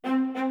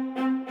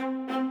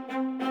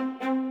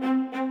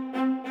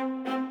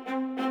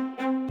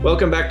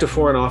Welcome back to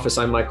Foreign Office.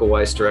 I'm Michael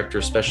Weiss, Director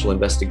of Special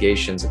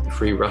Investigations at the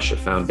Free Russia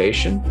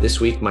Foundation. This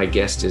week, my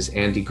guest is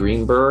Andy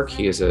Greenberg.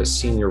 He is a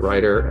senior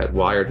writer at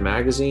Wired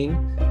Magazine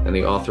and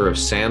the author of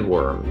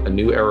Sandworm, A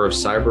New Era of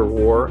Cyber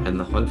War and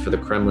the Hunt for the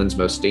Kremlin's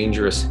Most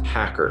Dangerous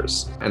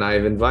Hackers. And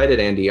I've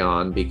invited Andy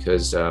on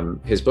because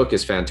his book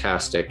is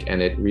fantastic,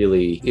 and it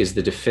really is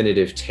the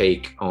definitive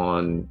take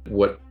on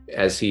what,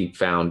 as he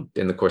found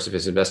in the course of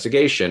his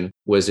investigation,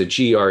 was a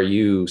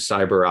GRU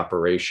cyber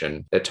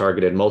operation that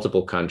targeted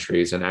multiple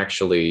countries and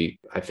actually,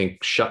 I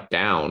think, shut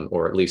down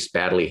or at least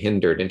badly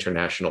hindered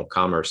international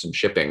commerce and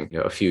shipping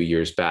a few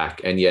years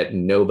back. And yet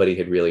nobody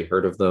had really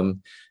heard of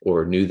them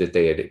or knew that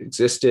they had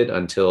existed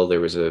until there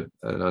was an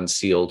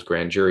unsealed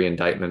grand jury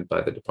indictment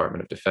by the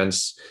Department of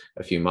Defense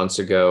a few months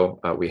ago.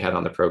 We had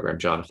on the program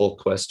John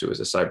Hultquist, who is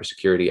a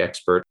cybersecurity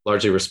expert,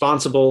 largely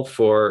responsible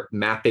for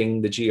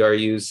mapping the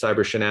GRU's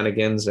cyber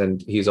shenanigans.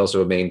 And he's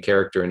also a main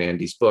character in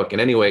Andy's book.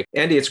 And anyway,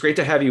 Andy, it's great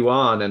to have you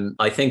on. And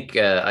I think,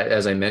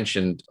 as I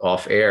mentioned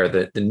off air,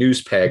 that the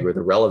news peg or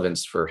the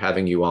relevance for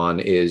having you on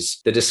is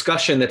the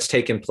discussion that's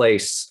taken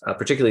place,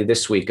 particularly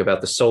this week,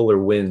 about the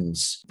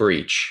SolarWinds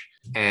breach.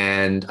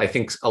 And I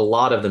think a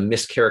lot of the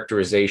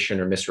mischaracterization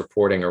or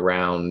misreporting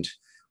around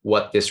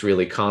what this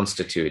really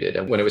constituted.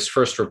 And when it was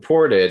first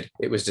reported,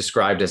 it was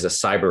described as a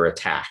cyber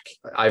attack.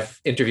 I've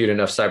interviewed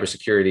enough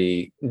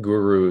cybersecurity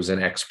gurus and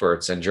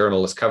experts and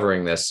journalists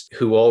covering this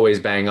who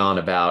always bang on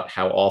about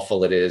how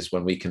awful it is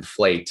when we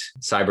conflate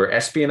cyber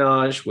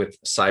espionage with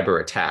cyber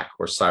attack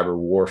or cyber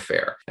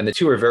warfare. And the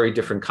two are very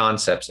different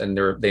concepts, and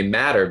they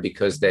matter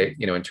because they,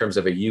 in terms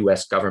of a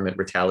US government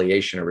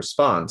retaliation or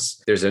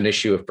response, there's an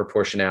issue of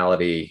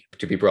proportionality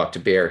to be brought to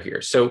bear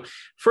here. So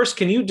first,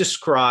 can you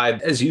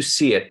describe, as you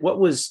see it, what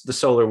was the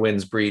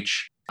SolarWinds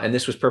breach? And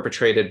this was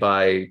perpetrated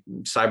by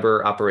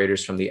cyber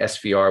operators from the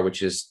SVR,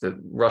 which is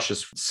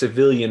Russia's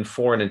civilian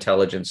foreign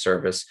intelligence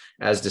service,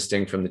 as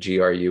distinct from the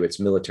GRU, its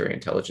military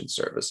intelligence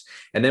service.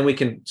 And then we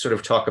can sort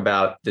of talk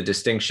about the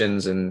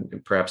distinctions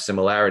and perhaps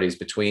similarities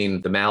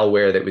between the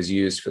malware that was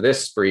used for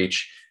this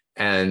breach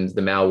and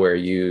the malware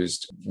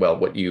used,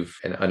 what you've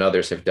and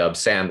others have dubbed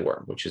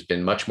Sandworm, which has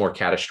been much more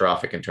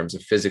catastrophic in terms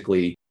of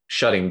physically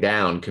shutting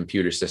down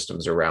computer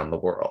systems around the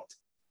world.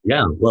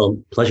 Yeah, well,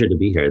 pleasure to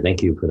be here.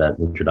 Thank you for that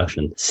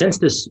introduction. Since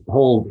this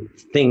whole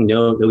thing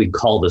that we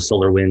call the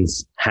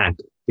SolarWinds hack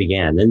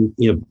began, and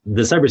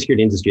the cybersecurity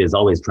industry has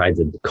always tried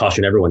to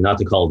caution everyone not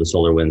to call it the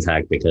SolarWinds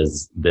hack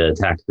because the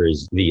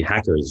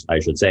hackers, I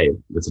should say,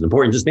 it's an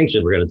important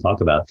distinction we're going to talk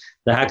about.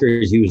 The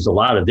hackers used a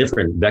lot of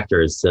different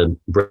vectors to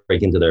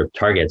break into their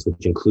targets,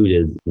 which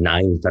included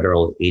 9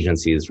 federal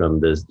agencies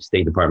from the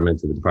State Department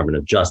to the Department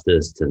of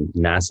Justice to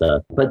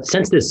NASA. But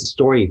since this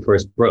story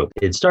first broke,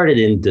 it started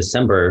in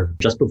December,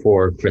 just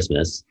before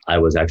Christmas. I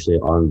was actually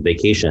on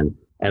vacation.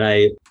 And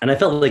I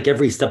felt like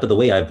every step of the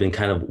way, I've been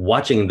kind of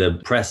watching the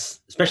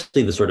press,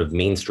 especially the sort of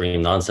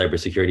mainstream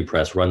non-cybersecurity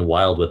press, run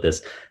wild with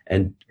this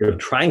and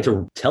trying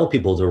to tell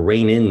people to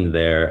rein in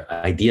their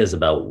ideas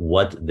about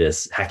what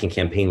this hacking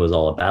campaign was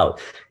all about.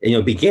 And,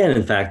 it began,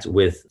 in fact,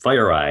 with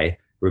FireEye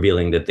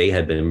revealing that they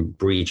had been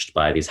breached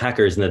by these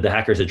hackers and that the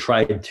hackers had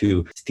tried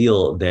to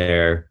steal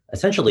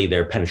essentially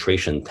their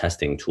penetration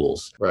testing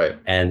tools. Right.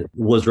 And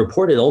was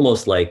reported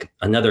almost like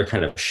another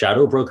kind of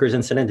shadow brokers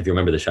incident. If you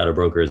remember, the shadow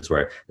brokers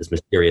were this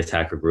mysterious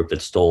hacker group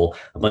that stole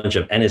a bunch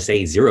of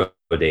NSA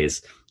zero-day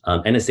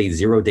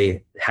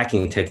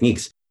hacking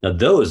techniques. Now,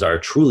 those are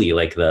truly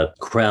like the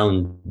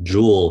crown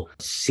jewel,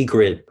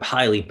 secret,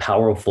 highly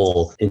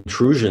powerful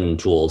intrusion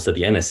tools that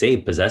the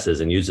NSA possesses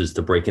and uses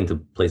to break into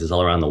places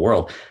all around the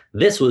world.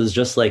 This was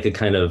just like a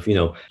kind of,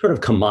 sort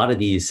of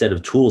commodity set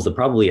of tools that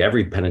probably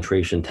every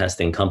penetration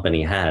testing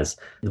company has.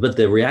 But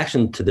the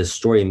reaction to this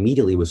story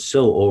immediately was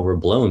so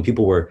overblown.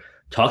 People were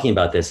talking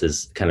about this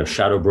as kind of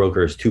shadow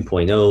brokers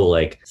 2.0,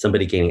 like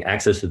somebody gaining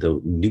access to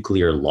the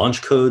nuclear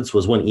launch codes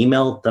was one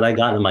email that I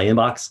got in my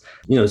inbox.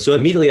 So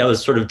immediately I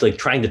was sort of like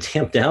trying to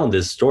tamp down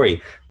this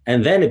story.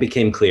 And then it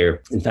became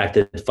clear, in fact,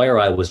 that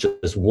FireEye was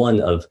just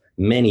one of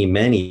many,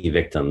 many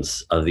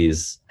victims of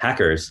these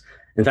hackers.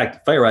 In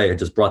fact, FireEye had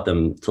just brought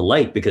them to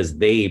light because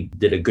they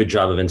did a good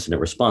job of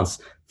incident response,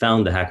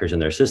 found the hackers in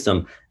their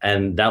system.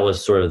 And that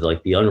was sort of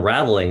like the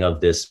unraveling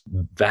of this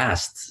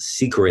vast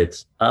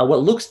secret,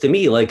 what looks to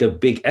me like a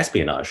big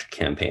espionage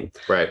campaign.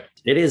 Right.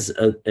 It is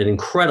an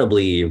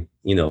incredibly,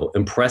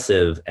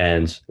 impressive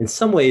and in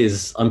some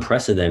ways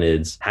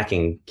unprecedented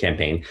hacking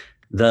campaign.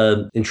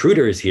 The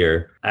intruders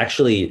here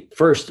actually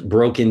first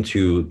broke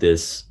into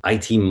this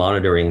IT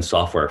monitoring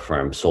software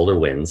firm,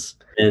 SolarWinds,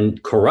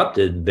 and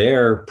corrupted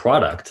their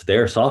product,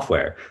 their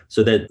software,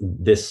 so that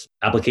this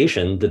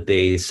application that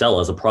they sell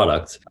as a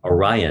product,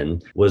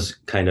 Orion, was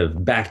kind of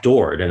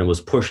backdoored and it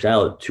was pushed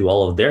out to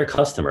all of their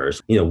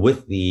customers,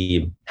 with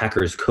the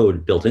hacker's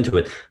code built into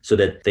it, so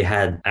that they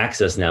had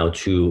access now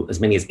to as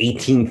many as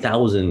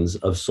 18,000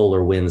 of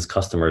SolarWinds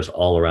customers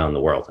all around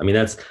the world. I mean,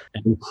 that's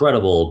an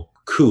incredible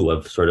coup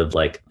of sort of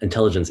like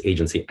intelligence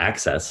agency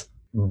access.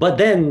 But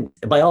then,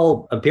 by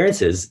all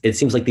appearances, it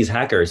seems like these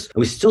hackers,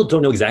 we still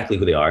don't know exactly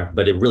who they are,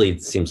 but it really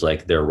seems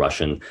like they're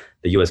Russian.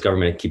 The US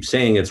government keeps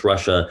saying it's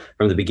Russia.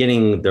 From the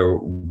beginning, there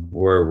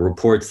were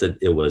reports that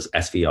it was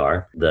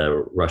SVR,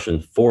 the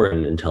Russian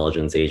Foreign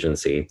Intelligence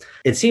Agency.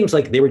 It seems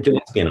like they were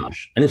doing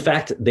espionage. And in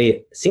fact,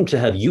 they seem to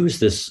have used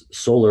this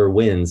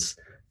SolarWinds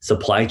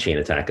supply chain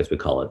attack, as we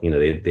call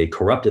it. They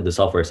corrupted the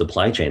software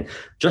supply chain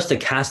just to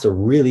cast a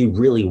really,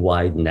 really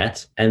wide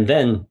net. And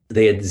then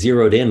they had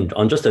zeroed in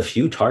on just a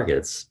few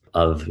targets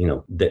of,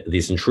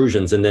 these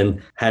intrusions, and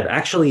then had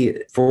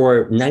actually,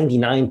 for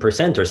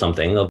 99% or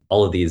something of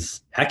all of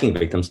these hacking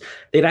victims,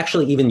 they'd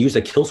actually even used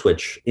a kill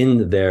switch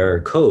in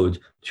their code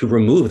to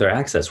remove their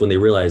access when they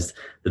realized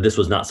that this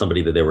was not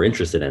somebody that they were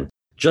interested in,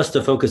 just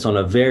to focus on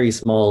a very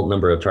small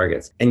number of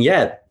targets. And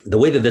yet, the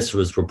way that this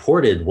was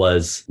reported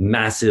was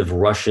massive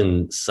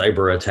Russian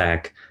cyber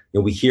attack.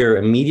 We hear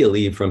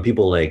immediately from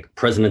people like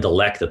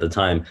President-elect at the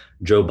time,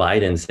 Joe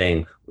Biden,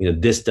 saying,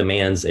 this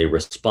demands a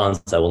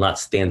response. I will not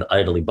stand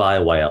idly by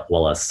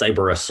while a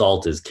cyber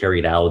assault is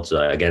carried out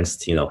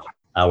against,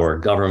 our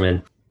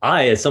government.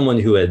 I, as someone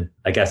who had,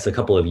 I guess, a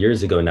couple of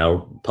years ago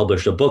now,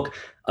 published a book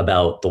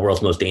about the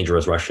world's most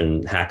dangerous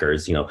Russian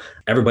hackers.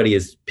 Everybody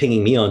is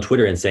pinging me on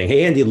Twitter and saying,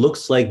 hey, Andy,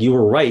 looks like you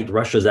were right.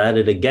 Russia's at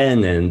it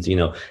again. And,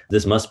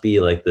 this must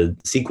be like the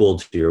sequel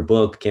to your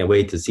book. Can't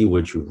wait to see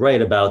what you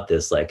write about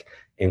this, like,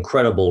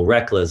 incredible,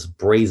 reckless,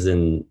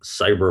 brazen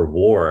cyber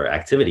war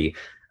activity.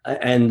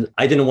 And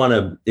I didn't want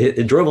to,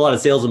 it drove a lot of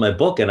sales in my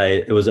book. And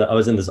I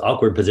was in this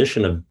awkward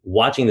position of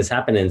watching this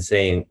happen and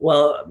saying,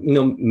 well,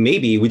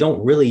 maybe we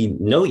don't really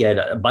know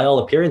yet. By all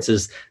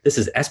appearances, this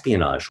is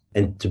espionage.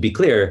 And to be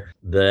clear,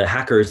 the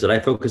hackers that I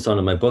focused on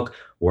in my book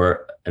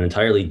were an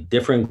entirely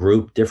different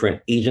group,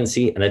 different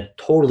agency, and a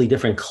totally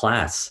different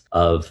class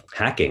of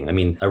hacking. I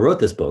mean, I wrote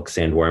this book,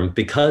 Sandworm,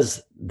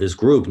 because this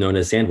group known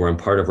as Sandworm,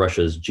 part of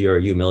Russia's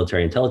GRU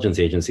military intelligence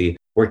agency,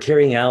 were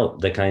carrying out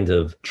the kind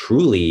of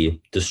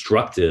truly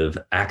destructive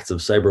acts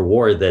of cyber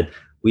war that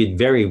we'd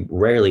very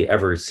rarely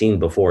ever seen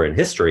before in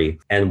history.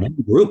 And one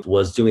group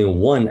was doing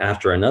one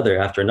after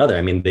another.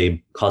 I mean,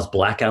 they caused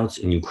blackouts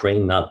in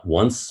Ukraine not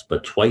once,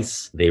 but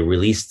twice. They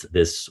released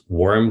this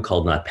worm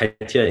called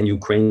NotPetya in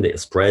Ukraine that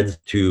spread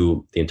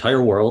to the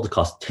entire world,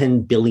 cost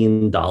 $10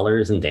 billion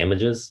in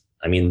damages.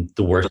 I mean,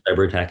 the worst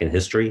cyber attack in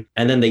history.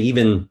 And then they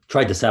even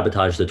tried to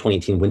sabotage the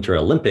 2018 Winter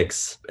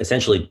Olympics,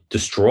 essentially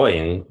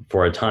destroying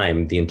for a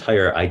time the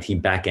entire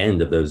IT back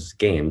end of those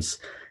games,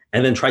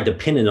 and then tried to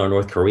pin it on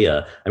North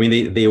Korea. I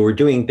mean, they were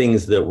doing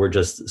things that were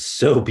just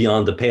so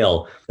beyond the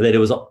pale that it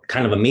was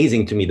kind of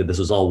amazing to me that this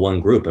was all one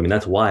group. I mean,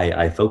 that's why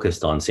I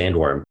focused on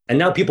Sandworm. And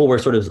now people were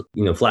sort of,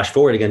 flash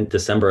forward again,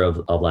 December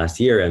of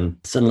last year, and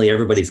suddenly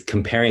everybody's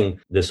comparing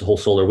this whole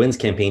SolarWinds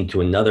campaign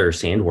to another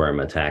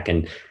Sandworm attack.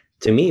 And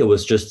to me, it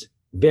was just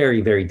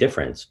very, very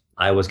different.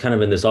 I was kind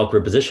of in this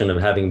awkward position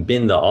of having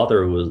been the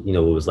author who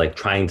was like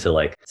trying to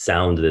like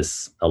sound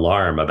this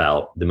alarm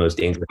about the most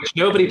dangerous. Which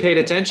nobody paid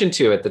attention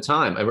to at the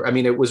time. I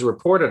mean, it was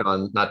reported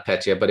on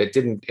NotPetya, but it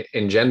didn't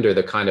engender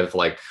the kind of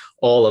like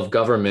all of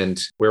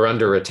government, we're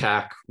under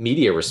attack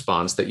media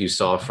response that you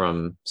saw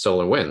from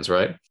SolarWinds,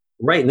 right?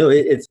 Right. No,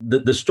 it's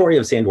the story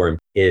of Sandworm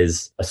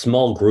is a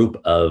small group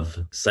of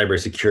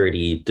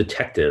cybersecurity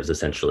detectives,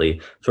 essentially,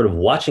 sort of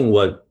watching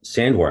what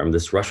Sandworm,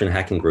 this Russian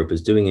hacking group,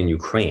 is doing in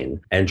Ukraine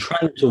and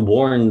trying to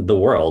warn the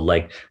world,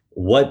 like,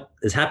 what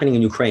is happening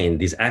in Ukraine.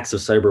 These acts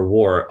of cyber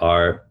war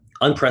are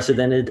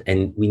unprecedented,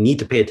 and we need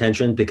to pay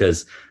attention,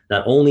 because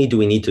not only do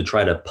we need to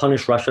try to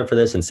punish Russia for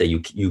this and say you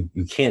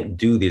can't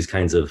do these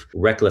kinds of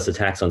reckless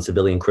attacks on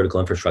civilian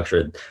critical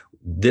infrastructure,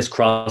 this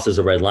crosses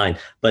a red line,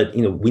 but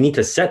we need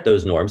to set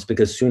those norms,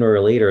 because sooner or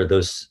later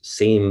those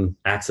same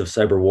acts of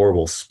cyber war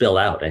will spill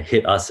out and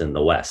hit us in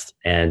the West.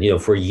 And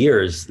for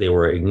years they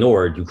were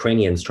ignored.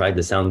 Ukrainians tried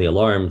to sound the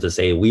alarm to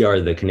say we are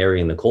the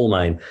canary in the coal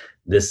mine.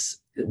 This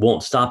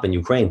won't stop in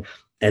Ukraine,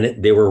 and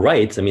they were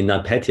right. I mean,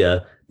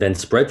 NotPetya then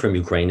spread from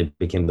Ukraine. It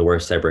became the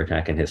worst cyber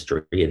attack in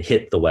history. It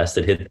hit the West.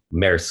 It hit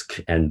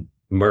Maersk and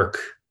Merck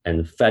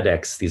and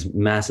FedEx, these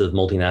massive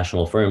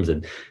multinational firms.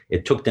 And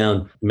it took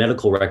down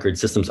medical record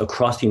systems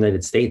across the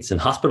United States and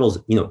hospitals,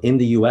 in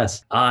the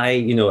US.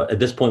 I, at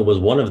this point was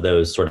one of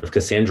those sort of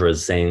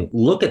Cassandras saying,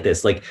 look at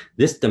this, like,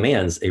 this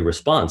demands a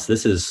response.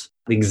 This is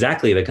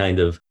exactly the kind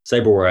of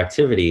cyber war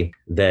activity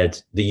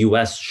that the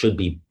US should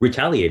be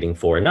retaliating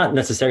for, not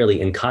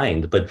necessarily in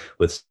kind, but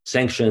with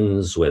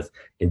sanctions, with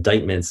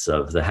indictments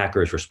of the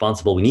hackers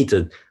responsible. We need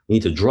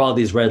to draw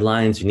these red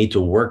lines. You need to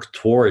work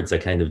towards a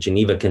kind of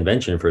Geneva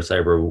Convention for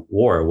cyber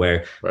war,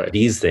 where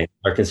these things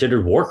are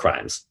considered war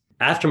crimes.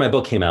 After my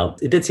book came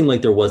out, it did seem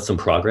like there was some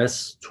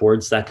progress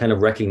towards that kind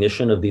of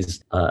recognition of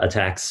these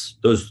attacks,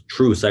 those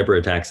true cyber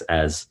attacks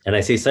and I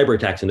say cyber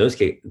attacks in those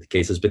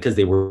cases because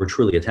they were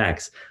truly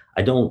attacks.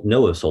 I don't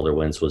know if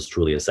SolarWinds was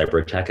truly a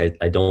cyber attack.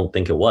 I don't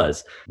think it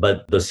was.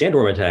 But the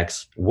Sandworm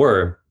attacks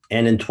were,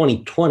 And in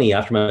 2020,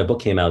 after my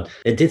book came out,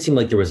 it did seem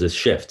like there was a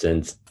shift.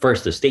 And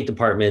first, the State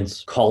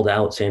Department called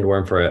out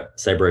Sandworm for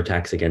cyber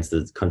attacks against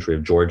the country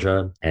of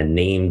Georgia and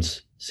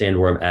named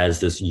Sandworm as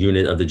this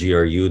unit of the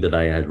GRU that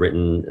I had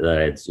written, that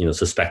I had,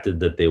 suspected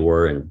that they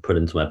were and put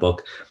into my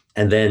book.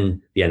 And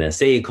then the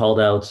NSA called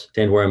out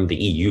Sandworm, the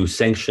EU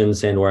sanctioned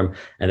Sandworm.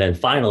 And then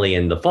finally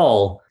in the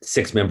fall,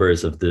 6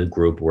 members of the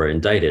group were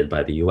indicted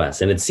by the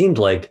US. And it seemed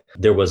like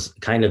there was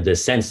kind of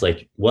this sense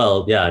like,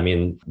 well, yeah, I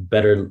mean,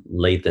 better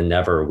late than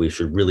never. We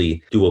should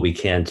really do what we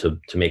can to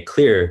make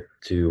clear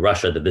to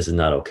Russia that this is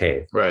not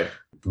okay. Right.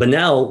 But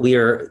now we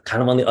are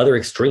kind of on the other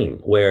extreme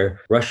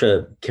where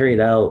Russia carried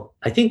out,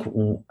 I think,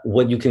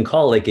 what you can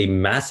call like a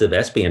massive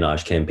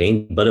espionage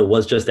campaign, but it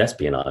was just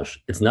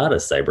espionage. It's not a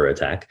cyber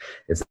attack.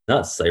 It's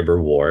not cyber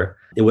war.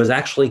 It was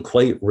actually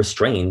quite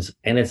restrained.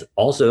 And it's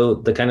also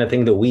the kind of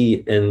thing that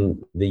we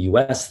in the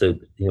US, that,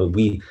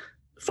 we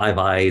Five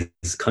Eyes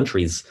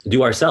countries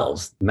do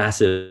ourselves,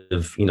 massive,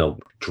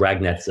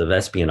 dragnets of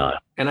espionage.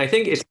 And I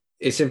think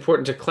it's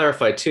important to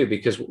clarify too,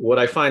 because what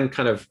I find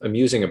kind of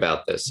amusing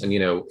about this, and,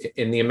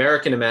 in the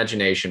American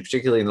imagination,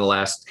 particularly in the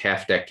last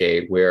half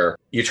decade, where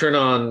you turn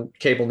on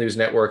cable news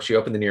networks, you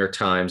open the New York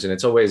Times, and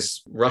it's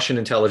always Russian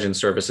intelligence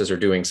services are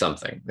doing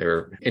something.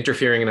 They're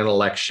interfering in an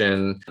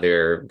election.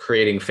 They're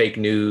creating fake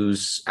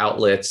news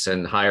outlets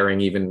and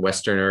hiring even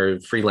Westerner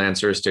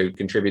freelancers to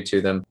contribute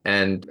to them.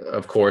 And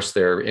of course,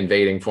 they're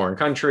invading foreign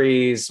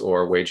countries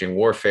or waging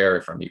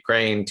warfare from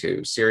Ukraine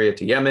to Syria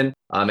to Yemen.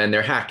 And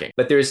they're hacking.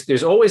 But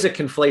there's always a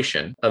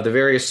conflation of the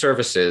various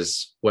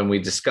services when we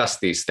discuss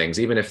these things,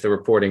 even if the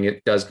reporting,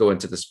 it does go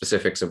into the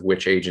specifics of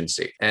which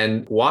agency.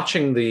 And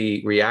watching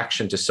the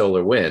reaction to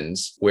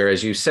SolarWinds, where,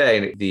 as you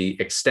say, the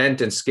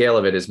extent and scale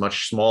of it is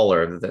much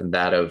smaller than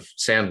that of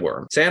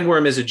Sandworm.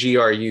 Sandworm is a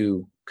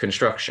GRU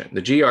construction.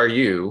 The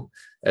GRU,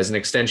 as an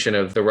extension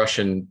of the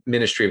Russian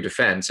Ministry of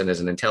Defense and as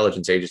an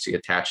intelligence agency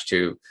attached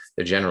to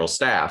the general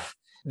staff,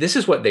 this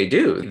is what they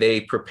do. They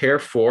prepare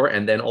for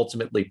and then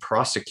ultimately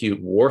prosecute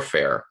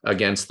warfare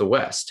against the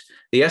West.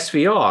 The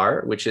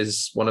SVR, which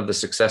is one of the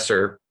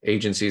successor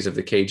agencies of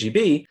the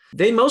KGB,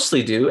 they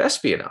mostly do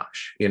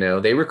espionage.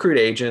 They recruit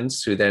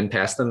agents who then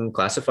pass them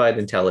classified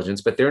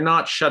intelligence, but they're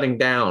not shutting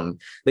down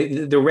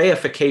the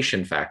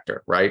reification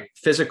factor, right?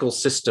 Physical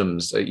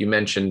systems, you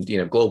mentioned,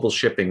 global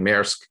shipping,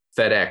 Maersk,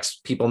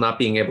 FedEx, people not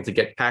being able to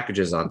get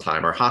packages on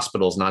time, or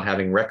hospitals not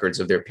having records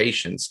of their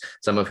patients,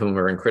 some of whom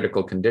are in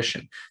critical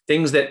condition.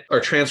 Things that are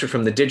transferred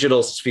from the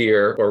digital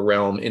sphere or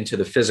realm into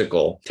the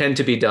physical tend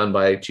to be done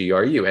by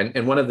GRU.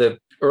 And one of the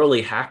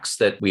early hacks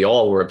that we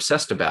all were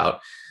obsessed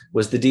about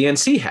was the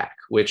DNC hack,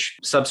 which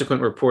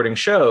subsequent reporting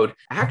showed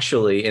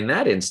actually in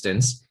that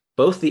instance,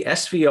 both the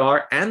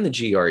SVR and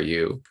the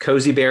GRU,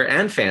 Cozy Bear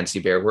and Fancy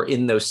Bear, were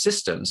in those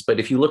systems. But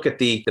if you look at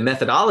the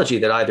methodology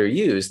that either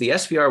used, the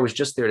SVR was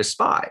just there to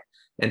spy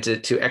and to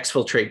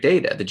exfiltrate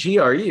data. The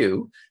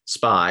GRU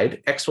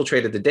spied,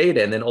 exfiltrated the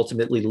data, and then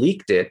ultimately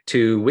leaked it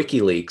to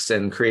WikiLeaks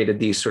and created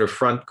these sort of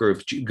front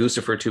groups,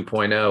 Guccifer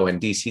 2.0 and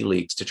DC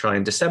Leaks, to try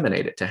and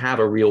disseminate it, to have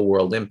a real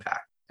world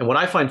impact. And what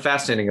I find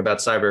fascinating about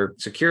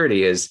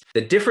cybersecurity is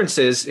the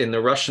differences in the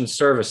Russian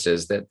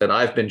services that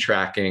I've been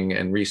tracking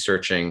and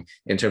researching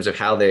in terms of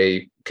how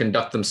they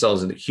conduct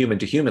themselves at the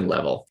human-to-human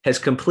level has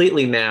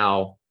completely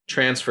now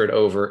transferred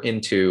over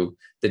into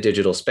the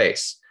digital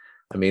space.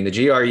 I mean, the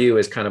GRU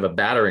is kind of a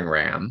battering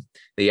ram.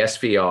 The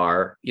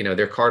SVR,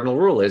 their cardinal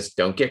rule is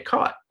don't get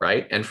caught,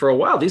 right? And for a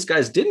while, these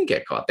guys didn't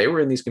get caught. They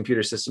were in these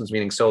computer systems,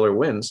 meaning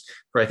SolarWinds,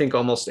 for I think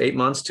almost 8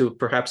 months to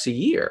perhaps a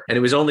year. And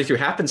it was only through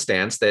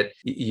happenstance that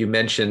you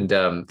mentioned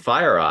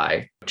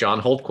FireEye,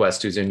 John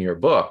Holtquist, who's in your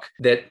book,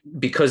 that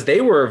because they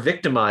were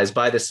victimized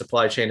by this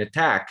supply chain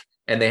attack,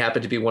 and they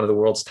happen to be one of the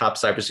world's top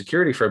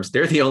cybersecurity firms,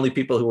 they're the only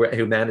people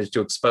who managed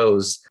to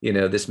expose,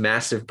 this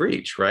massive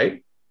breach,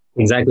 right?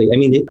 Exactly. I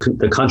mean,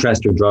 the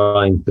contrast you're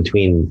drawing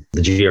between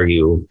the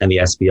GRU and the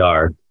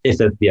SVR, if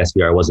the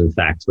SVR was in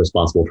fact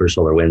responsible for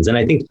SolarWinds. And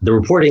I think the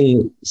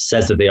reporting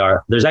says that they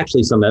are. There's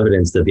actually some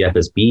evidence that the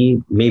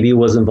FSB maybe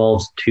was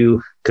involved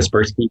too.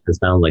 Kaspersky has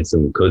found like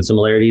some code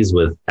similarities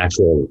with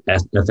actual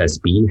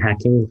FSB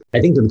hacking. I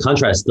think that the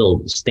contrast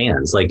still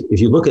stands. Like if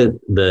you look at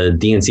the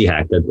DNC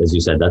hack, that, as you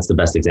said, that's the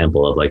best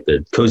example of like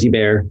the Cozy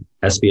Bear,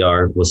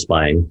 SVR was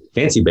spying.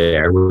 Fancy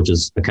Bear, which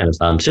is a kind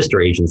of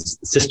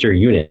sister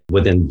unit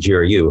within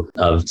GRU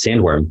of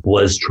Sandworm,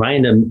 was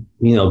trying to,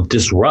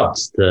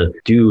 disrupt, to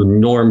do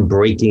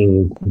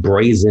norm-breaking,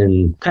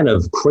 brazen, kind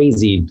of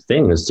crazy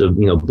things to,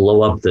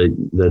 blow up the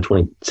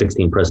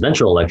 2016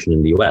 presidential election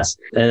in the US.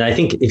 And I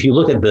think if you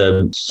look at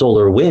the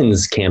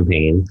SolarWinds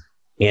campaign,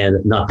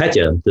 and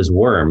NotPetya, this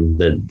worm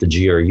that the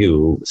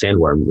GRU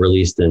sandworm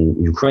released in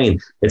Ukraine,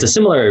 it's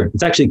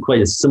actually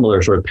quite a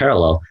similar sort of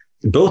parallel.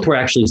 Both were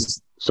actually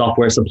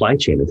software supply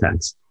chain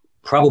attacks.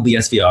 probably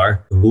SVR,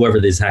 whoever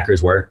these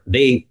hackers were,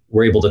 they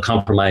were able to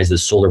compromise the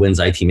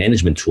SolarWinds IT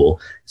management tool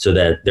so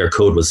that their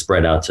code was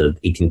spread out to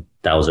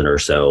 18,000 or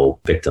so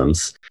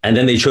victims. And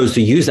then they chose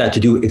to use that to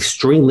do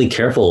extremely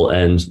careful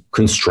and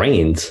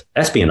constrained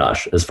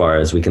espionage, as far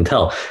as we can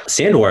tell.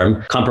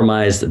 Sandworm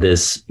compromised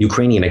this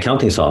Ukrainian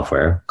accounting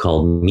software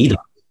called Mida.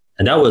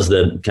 And that was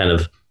the kind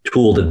of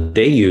tool that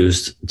they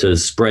used to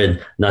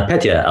spread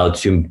NotPetya out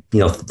to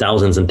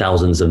thousands and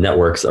thousands of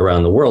networks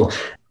around the world.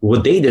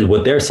 What they did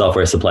with their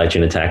software supply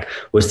chain attack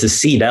was to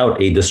seed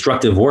out a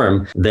destructive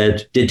worm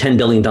that did $10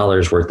 billion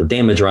worth of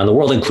damage around the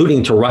world,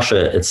 including to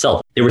Russia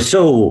itself. They were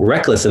so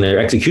reckless in their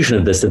execution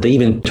of this that they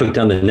even took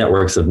down the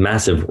networks of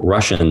massive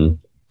Russian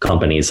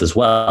companies as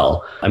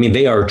well. I mean,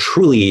 they are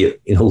truly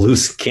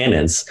loose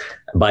cannons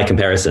by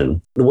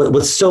comparison.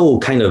 What's so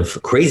kind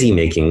of crazy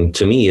making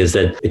to me is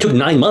that it took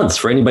 9 months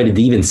for anybody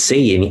to even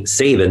say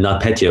that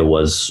NotPetya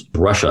was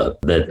Russia,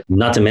 that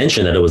not to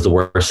mention that it was the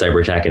worst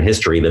cyber attack in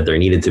history, that there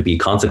needed to be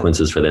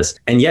consequences for this.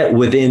 And yet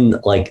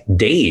within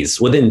days,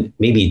 within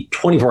maybe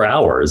 24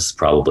 hours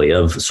probably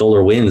of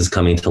SolarWinds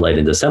coming to light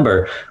in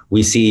December,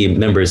 we see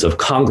members of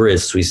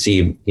Congress, we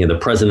see the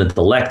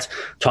president-elect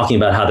talking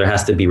about how there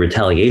has to be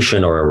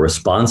retaliation or a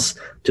response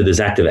to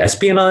this act of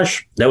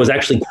espionage that was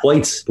actually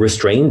quite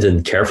restrained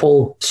and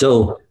careful.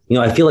 So,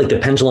 I feel like the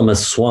pendulum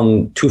has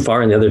swung too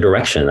far in the other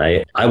direction.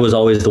 I was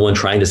always the one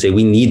trying to say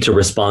we need to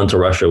respond to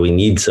Russia. We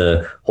need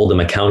to hold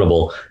them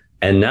accountable.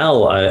 And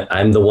now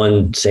I'm the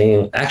one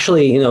saying,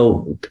 actually,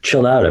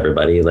 chill out,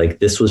 everybody.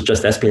 This was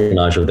just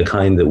espionage of the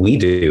kind that we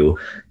do.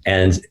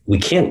 And we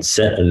can't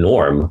set a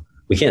norm.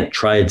 We can't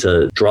try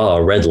to draw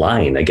a red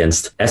line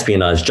against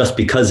espionage just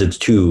because it's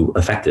too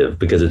effective,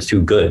 because it's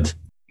too good.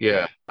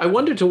 Yeah. I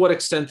wonder to what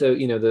extent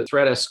the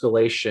threat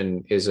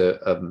escalation is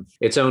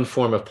its own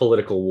form of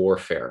political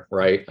warfare,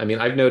 right? I mean,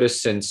 I've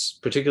noticed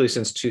particularly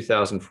since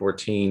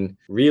 2014,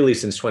 really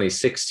since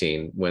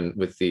 2016,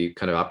 with the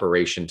kind of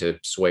operation to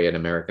sway an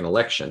American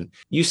election,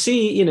 you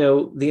see,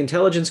 the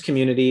intelligence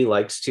community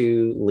likes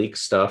to leak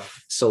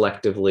stuff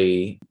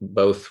selectively,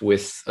 both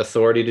with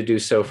authority to do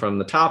so from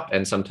the top,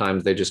 and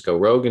sometimes they just go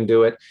rogue and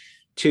do it,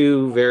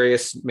 to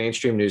various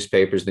mainstream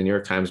newspapers, the New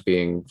York Times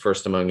being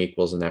first among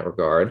equals in that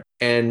regard.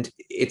 And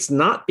it's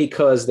not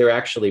because they're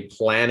actually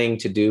planning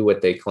to do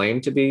what they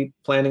claim to be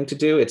planning to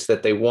do. It's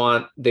that they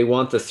want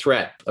the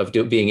threat of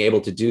being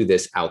able to do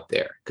this out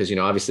there. Because,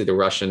 obviously the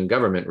Russian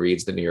government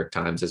reads the New York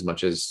Times as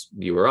much as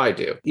you or I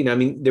do.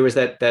 There was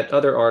that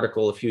other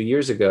article a few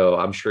years ago,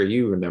 I'm sure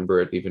you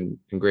remember it even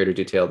in greater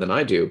detail than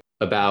I do,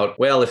 about,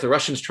 well, if the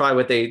Russians try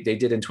what they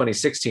did in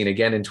 2016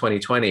 again in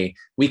 2020,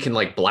 we can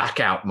black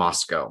out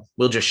Moscow.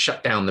 We'll just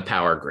shut down the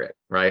power grid,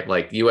 right?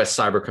 US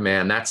Cyber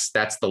Command, that's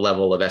the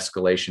level of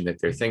escalation that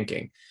they're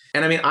thinking.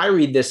 And I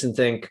read this and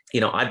think,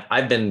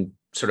 I've been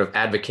sort of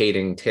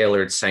advocating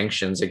tailored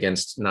sanctions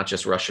against not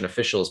just Russian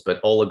officials, but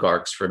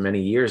oligarchs for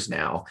many years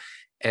now.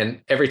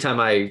 And every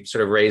time I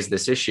sort of raise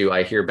this issue,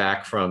 I hear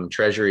back from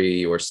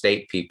Treasury or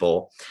state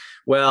people,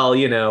 well,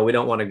 we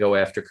don't want to go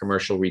after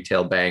commercial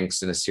retail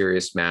banks in a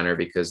serious manner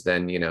because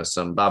then,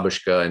 some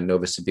babushka in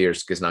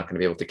Novosibirsk is not going to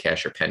be able to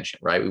cash her pension,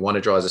 right? We want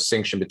to draw a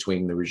distinction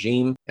between the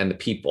regime and the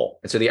people.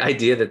 And so the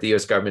idea that the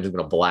US government is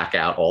going to black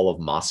out all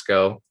of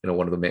Moscow,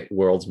 one of the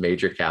world's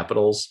major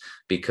capitals,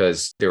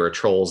 because there are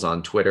trolls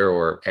on Twitter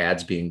or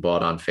ads being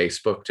bought on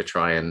Facebook to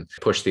try and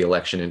push the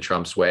election in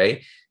Trump's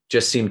way,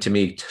 just seemed to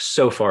me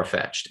so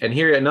far-fetched. And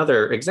here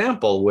another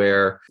example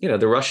where,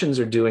 the Russians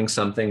are doing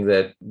something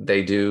that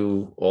they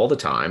do all the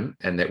time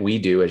and that we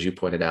do, as you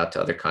pointed out,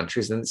 to other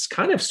countries. And it's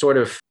kind of sort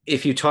of,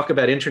 if you talk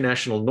about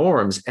international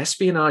norms,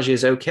 espionage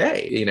is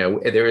okay.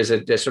 There is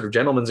a sort of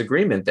gentleman's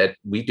agreement that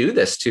we do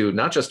this to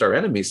not just our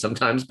enemies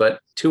sometimes,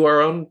 but to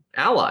our own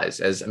allies,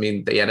 the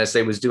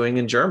NSA was doing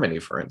in Germany,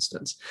 for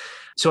instance.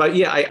 So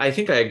I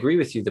think I agree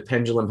with you. The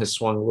pendulum has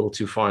swung a little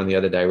too far in the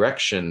other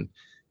direction.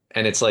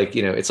 And it's like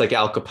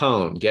Al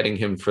Capone, getting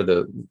him for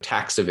the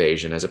tax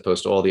evasion as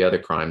opposed to all the other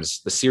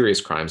crimes, the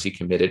serious crimes he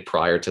committed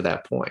prior to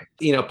that point.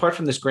 Apart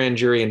from this grand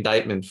jury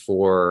indictment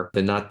for the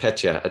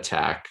NotPetya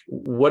attack,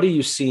 what are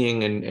you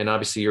seeing? And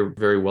obviously you're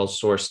very well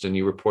sourced and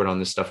you report on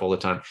this stuff all the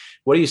time.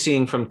 What are you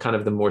seeing from kind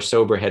of the more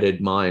sober-headed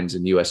minds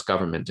in the US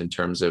government in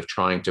terms of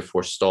trying to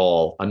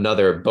forestall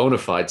another bona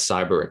fide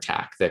cyber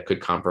attack that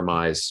could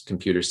compromise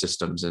computer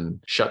systems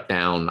and shut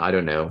down,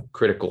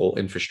 critical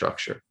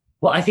infrastructure?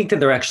 Well, I think that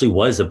there actually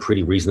was a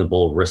pretty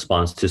reasonable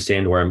response to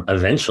Sandworm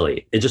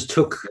eventually. It just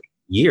took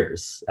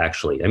years,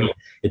 actually.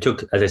 It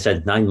took, as I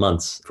said, 9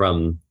 months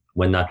from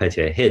when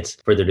NotPetya hit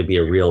for there to be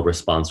a real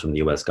response from the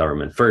US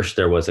government. First,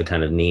 there was a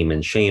kind of name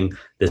and shame.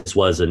 This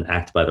was an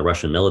act by the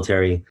Russian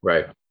military.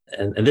 Right.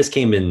 And this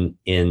came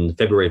in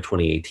February of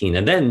 2018.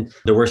 And then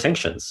there were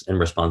sanctions in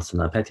response to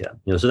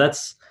NotPetya. So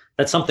that's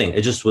something.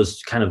 It just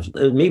was kind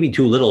of maybe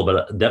too little,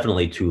 but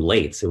definitely too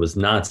late. It was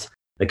not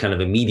the kind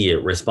of immediate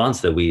response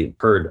that we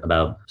heard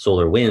about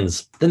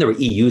SolarWinds. Then there were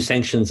EU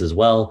sanctions as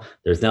well.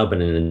 There's now been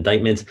an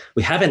indictment.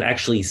 We haven't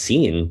actually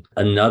seen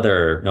a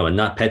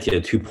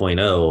NotPetya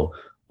 2.0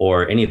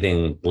 or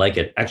anything like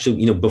it.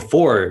 Actually,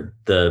 before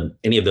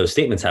any of those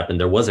statements happened,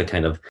 there was a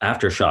kind of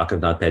aftershock of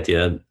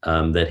NotPetya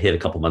that hit a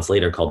couple months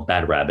later called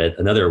Bad Rabbit,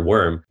 another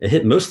worm. It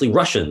hit mostly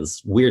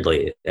Russians,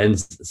 weirdly. And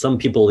some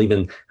people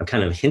even have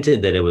kind of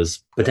hinted that it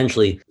was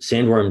potentially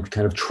Sandworm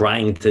kind of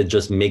trying to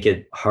just make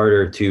it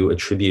harder to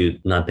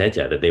attribute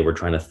NotPetya, that they were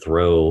trying to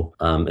throw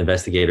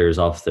investigators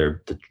off the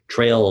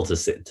trail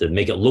to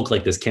make it look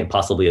like this can't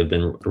possibly have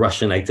been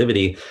Russian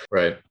activity.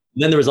 Right.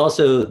 Then there was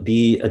also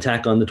the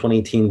attack on the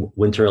 2018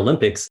 Winter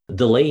Olympics.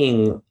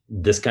 Delaying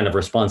this kind of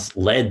response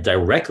led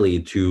directly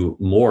to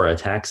more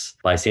attacks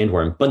by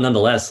Sandworm. But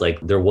nonetheless,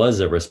 there was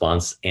a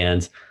response,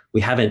 and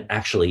we haven't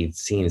actually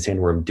seen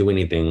Sandworm do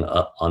anything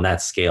on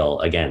that scale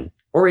again,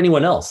 or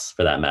anyone else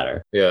for that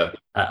matter. Yeah.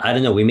 I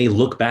don't know. We may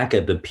look back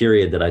at the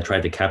period that I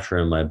tried to capture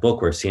in my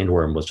book where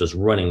Sandworm was just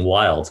running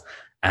wild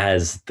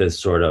as this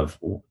sort of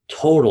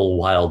total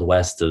Wild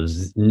West of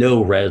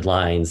no red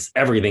lines,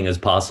 everything is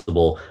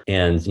possible.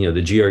 And,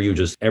 the GRU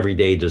just every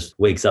day just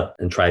wakes up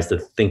and tries to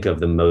think of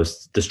the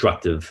most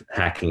destructive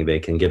hacking they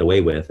can get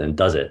away with and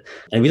does it.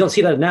 And we don't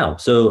see that now.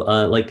 So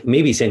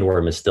maybe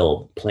Sandworm is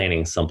still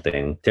planning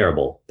something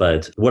terrible.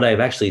 But what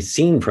I've actually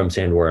seen from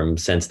Sandworm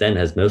since then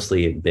has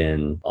mostly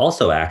been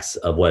also acts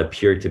of what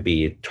appear to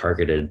be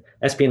targeted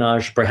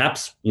espionage,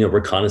 perhaps,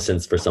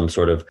 reconnaissance for some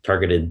sort of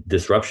targeted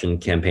disruption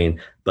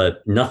campaign,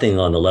 but nothing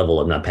on the level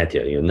of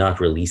NotPetya, not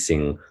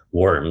releasing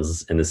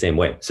worms in the same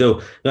way.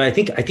 So I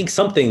think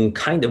something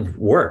kind of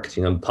worked.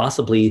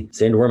 Possibly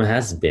Sandworm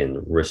has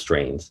been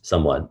restrained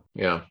somewhat.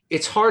 Yeah,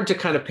 it's hard to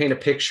kind of paint a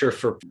picture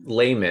for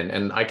laymen,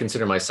 and I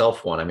consider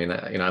myself one. I mean,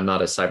 I'm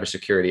not a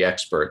cybersecurity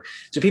expert.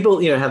 So people,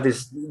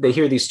 they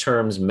hear these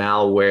terms: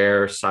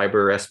 malware,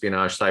 cyber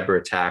espionage, cyber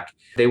attack.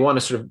 They want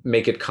to sort of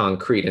make it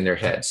concrete in their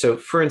head. So,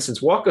 for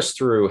instance, walk us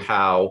through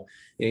how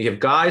you have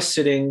guys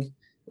sitting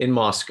in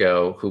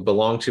Moscow who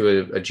belong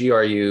to a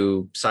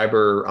GRU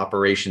cyber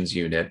operations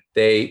unit.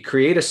 They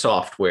create a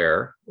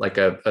software, like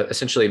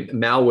essentially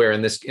malware.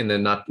 In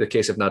the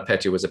case of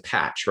NotPetya was a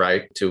patch,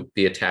 right, to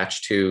be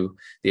attached to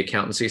the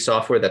accountancy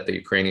software that the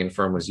Ukrainian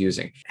firm was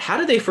using. How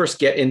did they first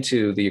get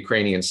into the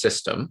Ukrainian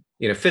system?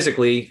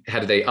 Physically, how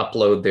did they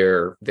upload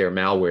their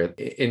malware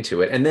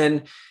into it? And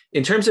then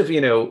in terms of,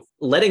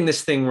 letting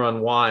this thing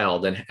run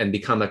wild and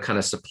become a kind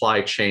of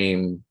supply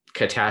chain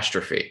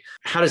catastrophe,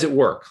 how does it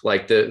work?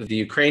 Like the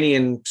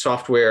Ukrainian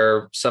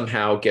software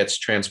somehow gets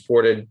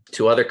transported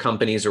to other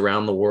companies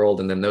around the world,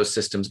 and then those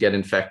systems get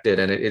infected,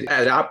 and it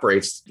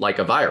operates like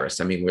a virus.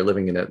 I mean, we're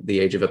living in the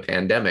age of a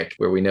pandemic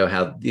where we know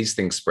how these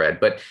things spread.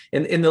 But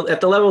at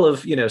the level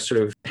of,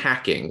 sort of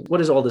hacking, what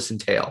does all this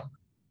entail?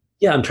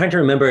 Yeah, I'm trying to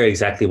remember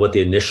exactly what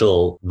the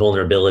initial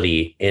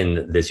vulnerability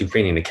in this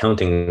Ukrainian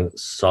accounting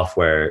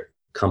software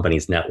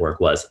company's network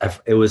was.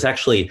 It was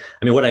actually,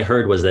 what I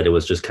heard was that it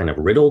was just kind of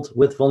riddled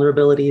with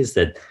vulnerabilities,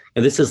 that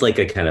this is like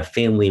a kind of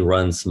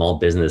family-run small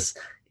business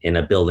in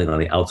a building on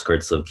the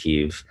outskirts of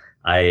Kyiv.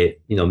 I,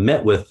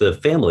 met with the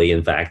family.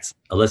 In fact,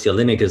 Alessia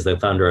Linik is the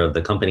founder of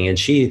the company, and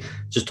she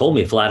just told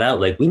me flat out,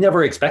 we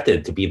never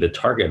expected to be the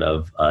target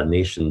of a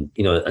nation,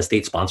 a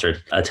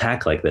state-sponsored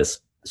attack like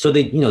this. So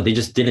they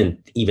just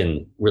didn't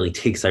even really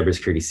take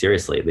cybersecurity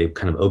seriously. They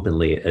kind of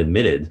openly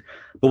admitted.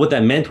 But what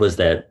that meant was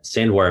that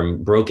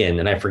Sandworm broke in,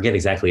 and I forget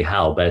exactly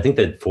how, but I think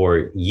that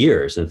for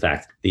years, in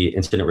fact, the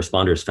incident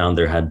responders found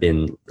there had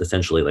been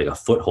essentially like a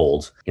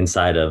foothold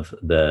inside of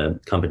the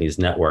company's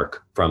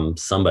network from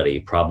somebody,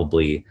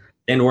 probably,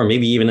 and or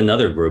maybe even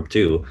another group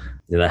too.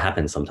 That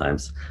happens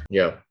sometimes.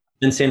 Yeah.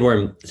 Then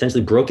Sandworm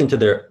essentially broke into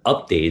their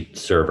update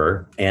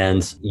server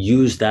and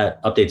used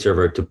that update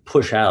server to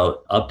push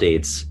out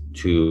updates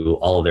to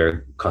all of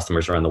their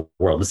customers around the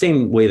world. The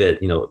same way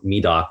that,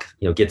 Medoc,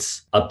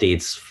 gets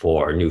updates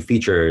for new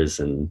features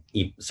and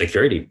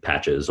security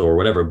patches or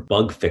whatever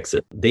bug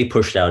fixes. They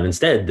pushed out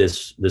instead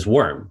this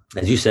worm.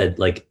 As you said,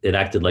 it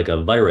acted like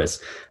a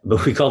virus,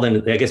 but we called it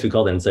in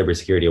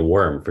cybersecurity a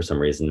worm for some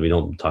reason. We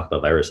don't talk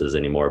about viruses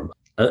anymore.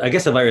 I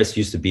guess a virus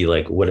used to be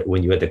like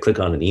when you had to click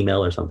on an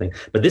email or something,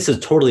 but this is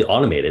totally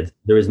automated.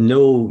 There is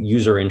no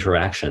user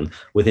interaction.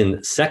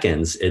 Within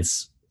seconds,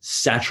 it's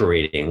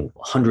saturating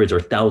hundreds or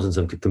thousands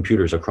of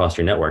computers across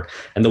your network.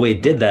 And the way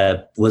it did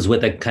that was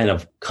with a kind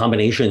of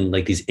combination,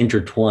 like these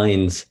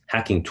intertwined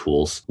hacking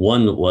tools.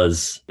 One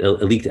was a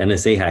leaked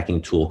NSA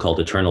hacking tool called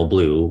Eternal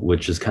Blue,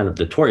 which is kind of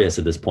notorious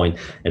at this point.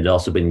 It had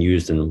also been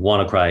used in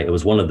WannaCry. It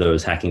was one of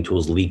those hacking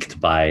tools leaked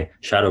by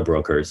shadow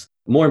brokers.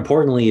 More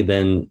importantly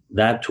than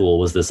that tool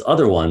was this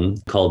other one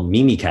called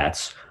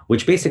Mimikatz,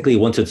 which basically,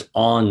 once it's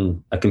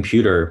on a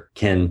computer,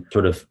 can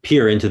sort of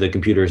peer into the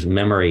computer's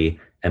memory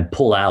and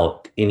pull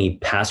out any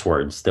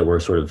passwords that were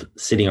sort of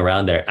sitting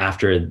around there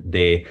after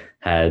they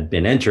had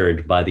been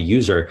entered by the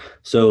user.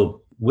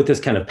 So with this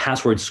kind of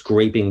password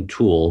scraping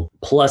tool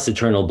plus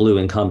Eternal Blue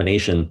in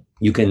combination,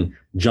 you can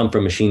jump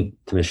from machine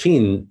to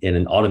machine in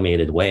an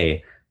automated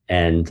way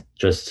and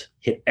just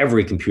hit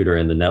every computer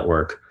in the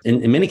network.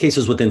 In many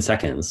cases, within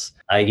seconds.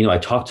 I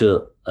talked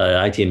to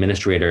an IT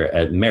administrator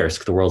at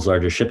Maersk, the world's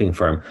largest shipping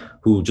firm,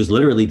 who just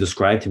literally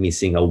described to me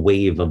seeing a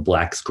wave of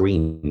black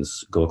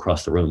screens go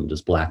across the room,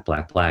 just black,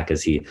 black, black,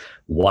 as he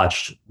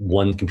watched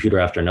one computer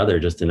after another,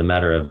 just in a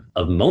matter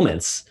of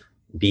moments,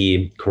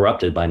 be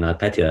corrupted by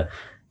NotPetya.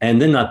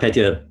 And then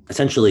NotPetya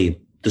essentially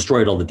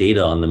destroyed all the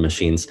data on the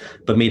machines,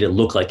 but made it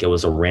look like it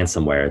was a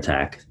ransomware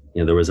attack.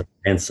 There was a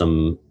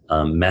ransom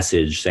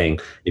message saying,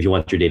 if you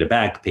want your data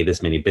back, pay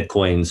this many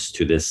Bitcoins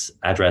to this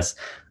address.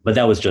 But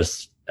that was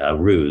just a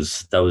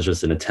ruse. That was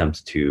just an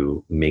attempt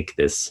to make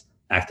this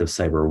act of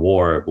cyber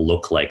war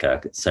look like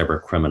a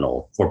cyber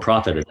criminal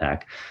for-profit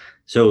attack.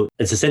 So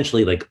it's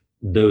essentially like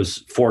those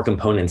four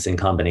components in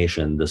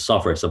combination: the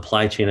software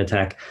supply chain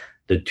attack,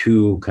 the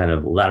two kind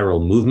of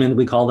lateral movement,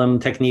 we call them,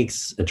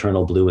 techniques,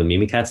 Eternal Blue and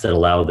Mimikatz, that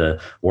allow the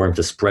worm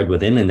to spread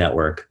within the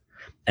network.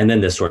 And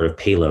then this sort of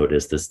payload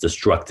is this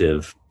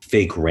destructive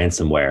fake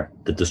ransomware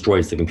that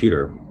destroys the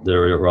computer,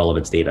 or all of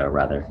its data,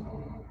 rather.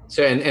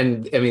 So,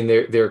 and I mean,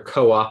 they're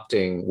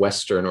co-opting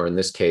Western, or in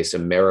this case,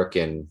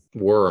 American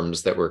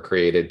worms that were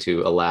created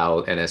to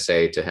allow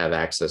NSA to have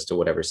access to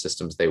whatever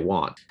systems they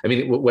want. I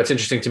mean, what's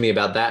interesting to me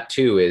about that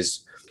too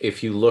is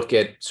if you look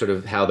at sort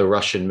of how the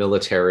Russian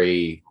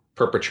military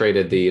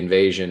perpetrated the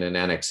invasion and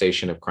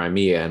annexation of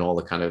Crimea and all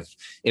the kind of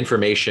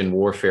information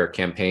warfare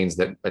campaigns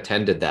that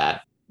attended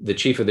that, the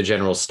chief of the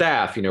general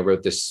staff,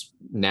 wrote this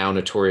now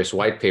notorious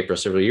white paper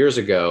several years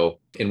ago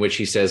in which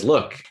he says,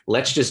 look,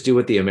 let's just do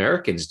what the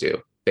Americans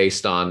do,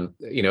 based on,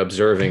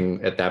 observing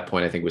at that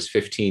point, I think it was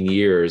 15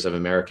 years of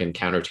American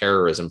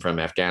counterterrorism from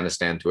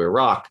Afghanistan to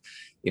Iraq,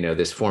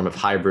 this form of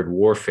hybrid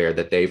warfare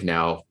that they've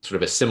now sort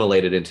of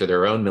assimilated into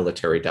their own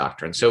military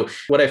doctrine. So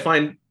what I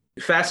find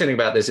fascinating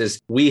about this is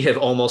we have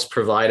almost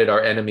provided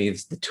our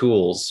enemies the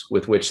tools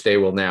with which they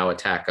will now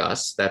attack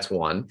us. That's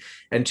one.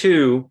 And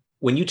two,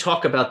 when you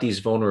talk about these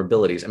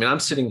vulnerabilities, I mean, I'm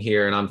sitting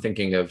here and I'm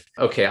thinking of,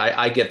 okay,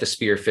 I get the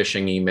spear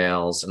phishing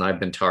emails, and I've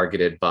been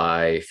targeted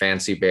by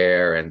Fancy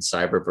Bear and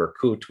Cyber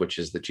Berkut, which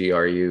is the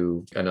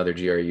GRU, another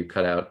GRU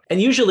cutout.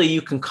 And usually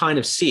you can kind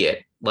of see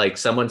it. Like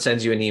someone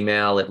sends you an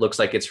email, it looks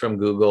like it's from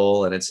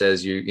Google, and it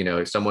says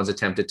if someone's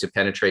attempted to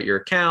penetrate your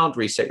account,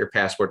 reset your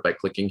password by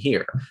clicking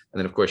here. And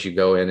then of course you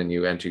go in and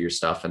you enter your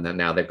stuff, and then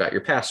now they've got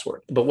your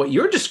password. But what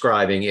you're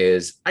describing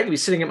is I could be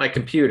sitting at my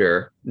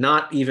computer,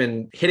 not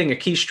even hitting a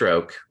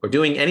keystroke or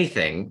doing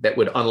anything that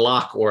would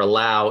unlock or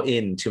allow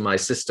into my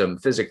system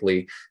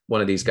physically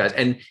one of these guys.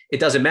 And it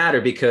doesn't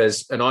matter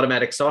because an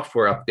automatic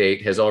software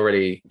update has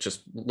already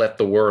just let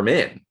the worm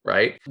in,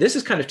 right? This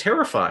is kind of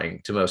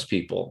terrifying to most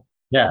people.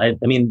 Yeah,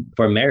 I mean,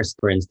 for Maersk,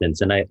 for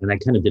instance, and I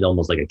kind of did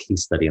almost like a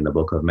case study in the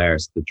book of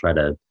Maersk to try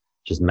to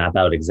just map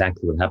out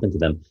exactly what happened to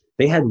them.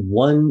 They had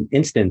one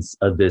instance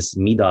of this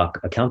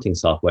Medoc accounting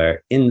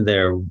software in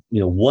their,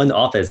 one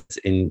office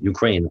in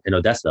Ukraine, in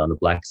Odessa on the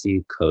Black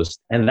Sea coast.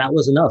 And that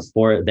was enough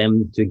for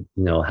them to,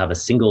 have a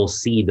single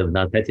seed of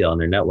NotPetya on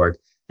their network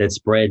that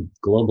spread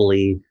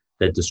globally,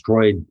 that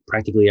destroyed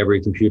practically every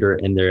computer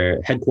in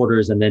their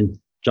headquarters, and then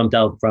jumped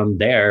out from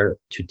there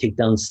to take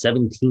down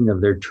 17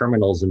 of their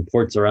terminals and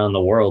ports around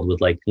the world with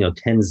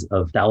tens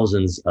of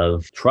thousands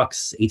of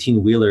trucks,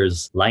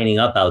 18-wheelers lining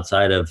up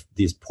outside of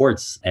these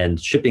ports,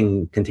 and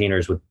shipping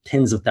containers with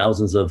tens of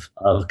thousands of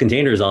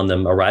containers on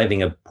them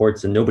arriving at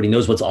ports, and nobody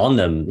knows what's on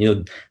them.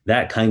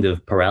 That kind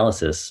of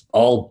paralysis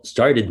all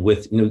started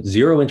with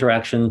zero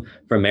interaction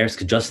from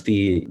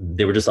Maersk.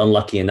 They were just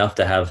unlucky enough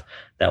to have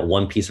that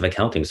one piece of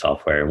accounting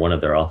software in one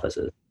of their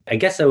offices. I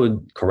guess I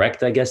would correct,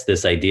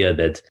 this idea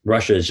that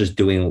Russia is just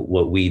doing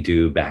what we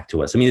do back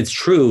to us. I mean, it's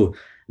true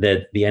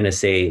that the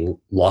NSA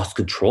lost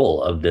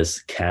control of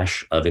this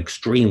cache of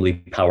extremely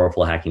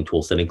powerful hacking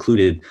tools that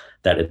included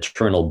that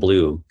Eternal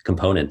Blue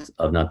component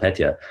of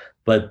NotPetya.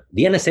 But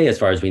the NSA, as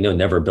far as we know,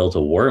 never built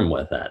a worm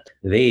with that.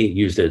 They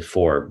used it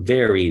for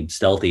very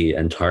stealthy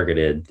and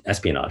targeted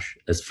espionage,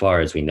 as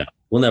far as we know.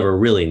 We'll never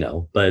really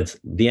know. But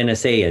the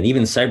NSA and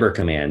even Cyber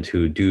Command,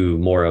 who do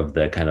more of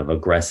the kind of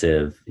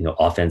aggressive,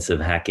 offensive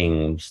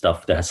hacking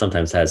stuff that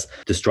sometimes has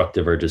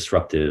destructive or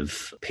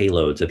disruptive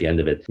payloads at the end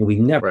of it, we've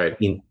never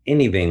seen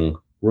anything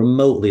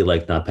remotely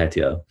like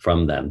NotPetya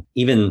from them.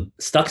 Even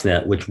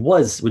Stuxnet,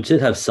 which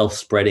did have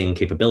self-spreading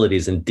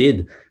capabilities and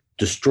did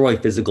destroy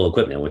physical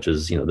equipment, which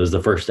is, there's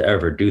the first to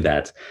ever do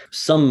that.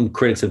 Some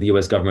critics of the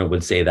US government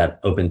would say that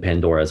opened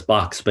Pandora's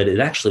box, but it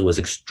actually was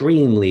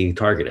extremely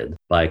targeted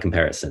by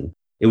comparison.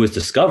 It was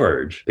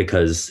discovered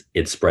because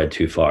it spread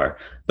too far,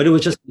 but it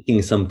was just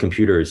making some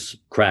computers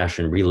crash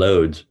and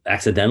reload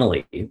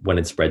accidentally when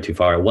it spread too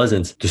far. It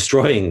wasn't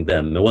destroying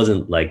them. It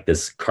wasn't like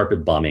this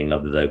carpet bombing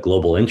of the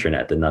global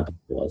internet that NotPetya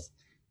was.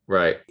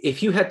 Right.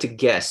 If you had to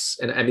guess,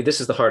 and I mean, this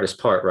is the hardest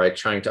part, right?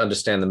 Trying to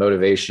understand the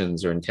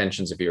motivations or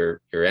intentions of your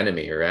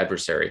enemy or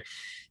adversary.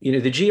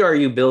 The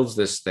GRU builds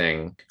this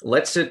thing,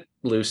 lets it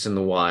loose in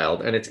the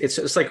wild, and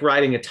it's like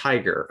riding a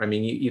tiger. I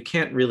mean, you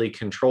can't really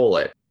control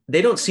it.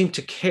 They don't seem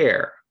to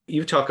care.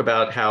 You talk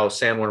about how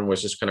Sandworm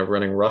was just kind of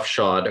running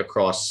roughshod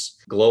across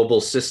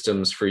global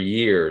systems for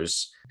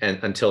years, and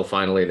until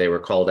finally they were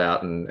called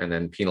out and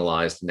then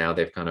penalized. Now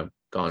they've kind of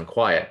gone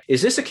quiet.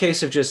 Is this a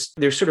case of just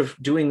they're sort of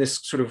doing this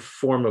sort of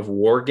form of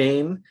war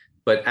game,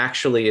 but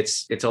actually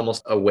it's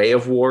almost a way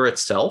of war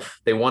itself?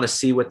 They want to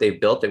see what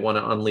they've built. They want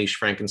to unleash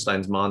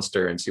Frankenstein's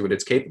monster and see what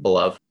it's capable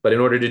of. But in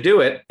order to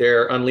do it,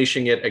 they're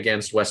unleashing it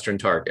against Western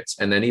targets.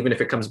 And then even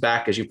if it comes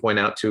back, as you point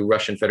out, to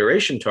Russian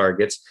Federation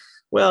targets,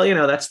 well,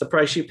 that's the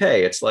price you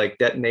pay. It's like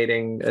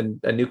detonating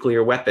a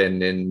nuclear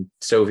weapon in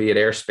Soviet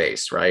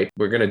airspace, right?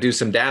 We're going to do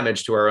some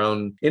damage to our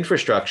own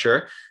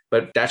infrastructure,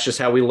 but that's just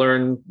how we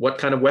learn what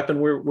kind of weapon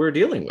we're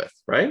dealing with,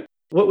 right?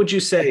 What would you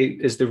say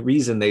is the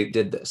reason they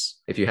did this,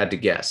 if you had to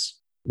guess?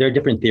 There are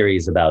different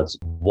theories about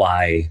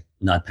why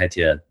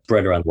NotPetya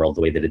spread around the world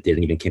the way that it did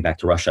and even came back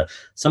to Russia.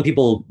 Some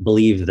people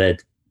believe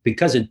that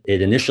because it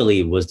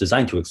initially was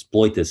designed to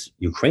exploit this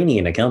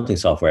Ukrainian accounting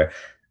software,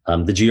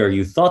 the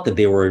GRU thought that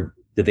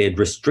they had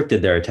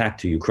restricted their attack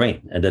to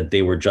Ukraine and that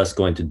they were just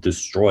going to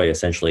destroy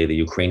essentially the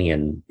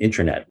Ukrainian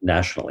internet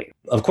nationally.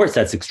 Of course,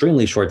 that's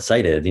extremely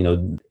short-sighted.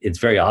 It's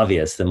very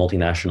obvious that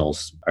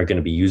multinationals are going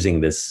to be using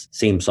this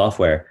same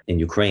software in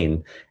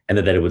Ukraine and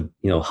that it would,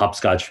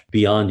 hopscotch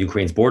beyond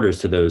Ukraine's borders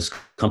to those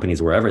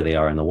companies wherever they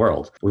are in the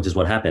world, which is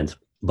what happened.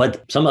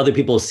 But some other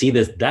people see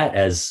that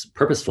as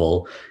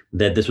purposeful,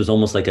 that this was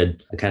almost like a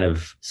kind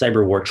of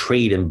cyber war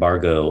trade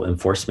embargo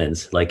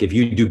enforcement. Like if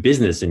you do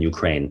business in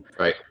Ukraine,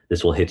 right,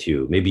 this will hit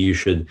you. Maybe you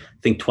should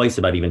think twice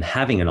about even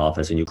having an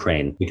office in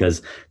Ukraine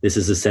because this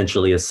is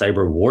essentially a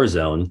cyber war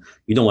zone.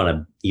 You don't want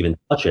to even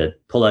touch it,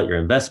 pull out your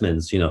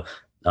investments,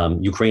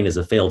 Ukraine is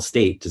a failed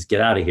state, just get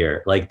out of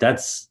here. Like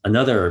that's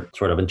another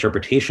sort of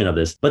interpretation of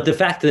this. But the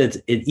fact that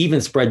it even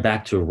spread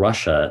back to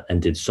Russia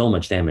and did so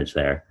much damage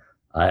there,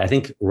 I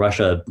think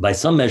Russia, by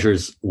some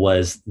measures,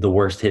 was the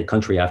worst hit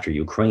country after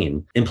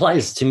Ukraine,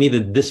 implies to me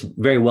that this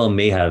very well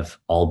may have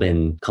all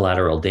been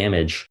collateral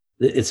damage.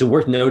 It's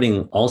worth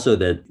noting also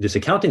that this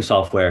accounting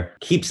software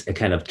keeps a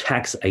kind of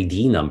tax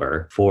ID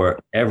number for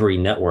every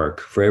network,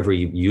 for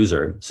every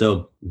user.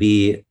 So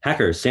the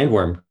hackers,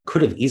 Sandworm,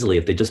 could have easily,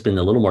 if they'd just been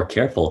a little more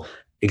careful,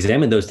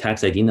 examined those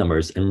tax ID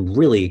numbers and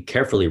really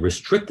carefully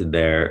restricted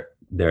their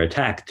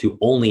attack to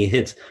only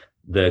hit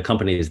the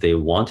companies they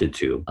wanted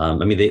to.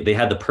 They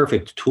had the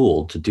perfect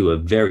tool to do a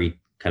very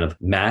kind of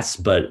mass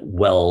but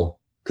well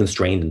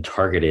constrained and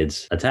targeted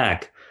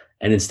attack.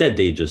 And instead,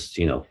 they just,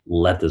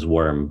 let this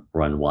worm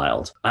run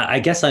wild. I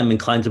guess I'm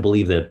inclined to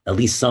believe that at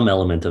least some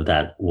element of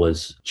that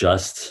was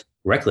just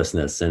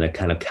recklessness and a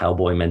kind of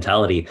cowboy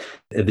mentality.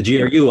 At the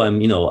GRU,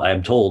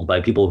 I'm told by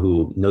people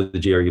who know the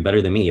GRU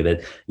better than me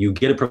that you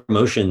get a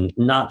promotion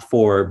not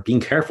for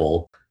being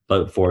careful,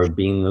 but for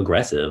being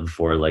aggressive,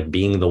 for like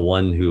being the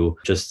one who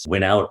just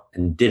went out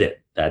and did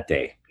it that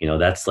day.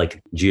 That's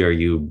like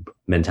GRU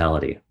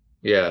mentality.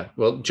 Yeah.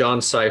 Well,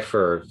 John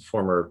Cipher,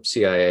 former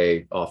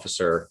CIA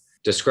officer,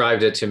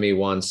 described it to me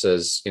once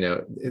as,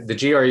 the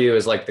GRU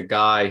is like the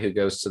guy who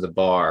goes to the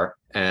bar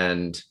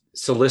and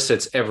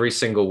solicits every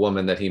single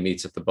woman that he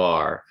meets at the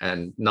bar.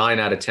 And 9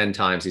 out of 10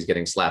 times he's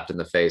getting slapped in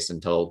the face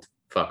and told,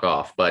 fuck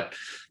off. But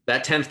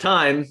that 10th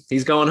time,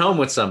 he's going home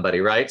with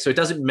somebody, right? So it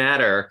doesn't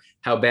matter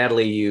how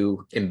badly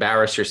you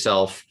embarrass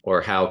yourself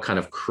or how kind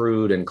of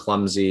crude and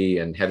clumsy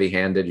and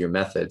heavy-handed your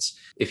methods.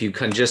 If you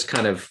can just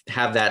kind of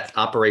have that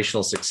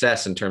operational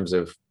success in terms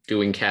of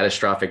doing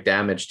catastrophic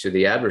damage to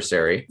the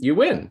adversary, you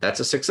win. That's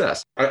a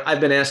success. I've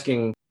been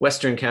asking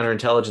Western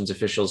counterintelligence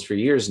officials for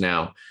years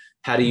now,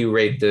 how do you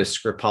rate the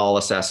Skripal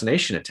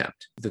assassination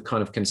attempt? The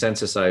kind of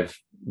consensus I've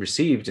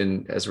received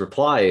as a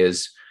reply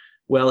is,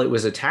 well, it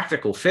was a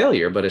tactical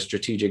failure, but a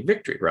strategic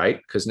victory, right?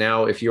 Because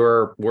now if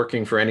you're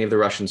working for any of the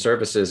Russian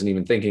services and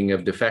even thinking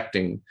of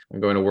defecting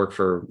and going to work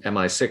for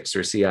MI6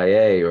 or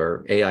CIA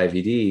or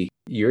AIVD,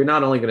 you're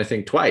not only going to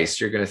think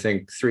twice, you're going to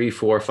think 3,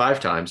 4, 5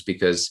 times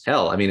because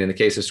hell, in the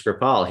case of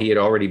Skripal, he had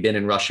already been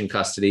in Russian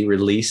custody,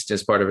 released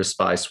as part of a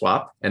spy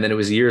swap. And then it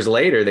was years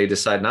later, they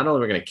decided not only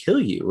are we going to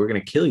kill you, we're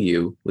going to kill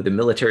you with a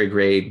military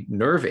grade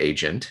nerve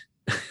agent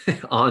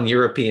on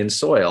European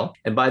soil.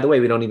 And by the way,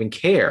 we don't even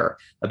care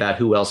about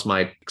who else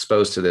might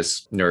expose to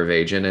this nerve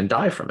agent and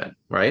die from it,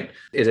 right?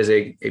 It is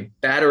a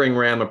battering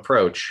ram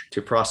approach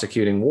to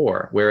prosecuting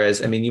war.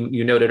 Whereas,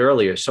 you noted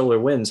earlier,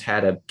 SolarWinds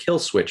had a kill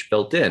switch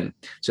built in.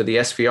 So the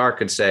SVR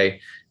could say,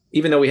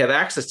 even though we have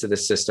access to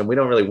this system, we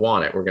don't really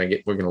want it. We're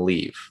going to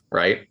leave,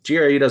 right?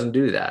 GRU doesn't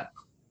do that.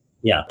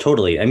 Yeah,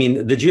 totally.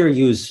 The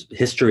GRU's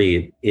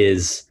history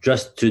is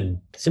just to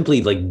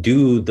simply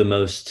do the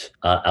most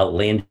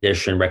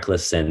outlandish and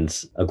reckless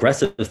and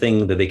aggressive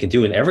thing that they can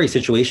do in every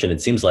situation,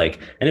 it seems like.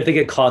 And if they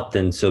get caught,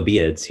 then so be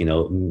it.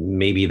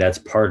 Maybe that's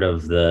part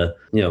of the,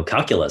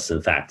 calculus,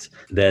 in fact,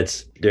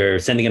 that they're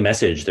sending a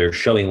message, they're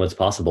showing what's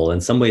possible.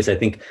 In some ways, I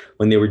think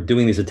when they were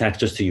doing these attacks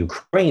just to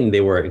Ukraine, they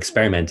were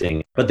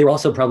experimenting, but they were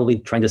also probably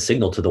trying to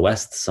signal to the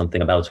West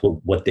something about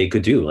what they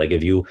could do. Like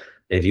if you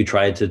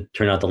tried to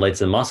turn out the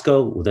lights in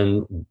Moscow,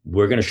 then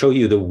we're going to show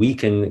you that we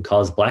can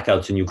cause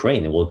blackouts in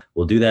Ukraine, and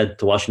we'll do that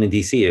to Washington,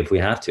 D.C. if we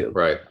have to.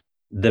 Right.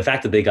 The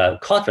fact that they got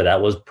caught for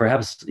that was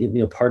perhaps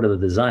part of the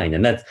design,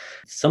 and that's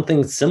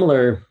something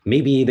similar.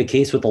 Maybe the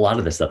case with a lot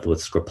of this stuff with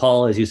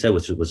Skripal, as you said,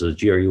 which was a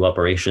GRU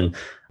operation.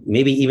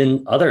 Maybe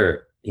even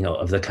other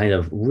of the kind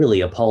of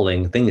really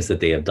appalling things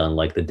that they have done,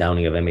 like the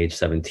downing of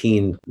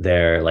MH17,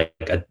 their like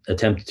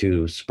attempt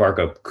to spark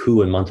a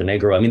coup in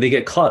Montenegro. I mean, they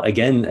get caught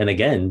again and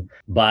again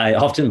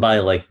often by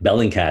like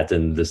Bellingcat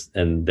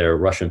and their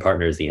Russian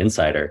partners, the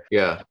Insider.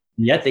 Yeah.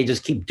 Yet they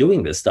just keep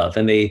doing this stuff,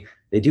 and they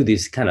do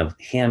these kind of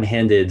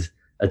ham-handed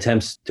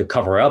attempts to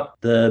cover up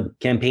the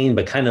campaign,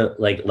 but kind of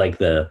like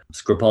the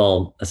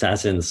Skripal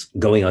assassins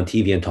going on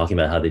TV and talking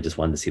about how they just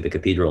wanted to see the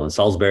cathedral in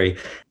Salisbury.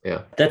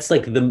 Yeah. That's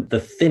like the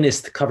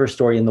thinnest cover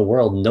story in the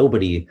world.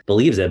 Nobody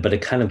believes it, but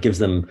it kind of gives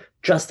them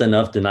just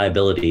enough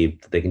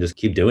deniability that they can just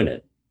keep doing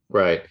it.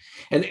 Right.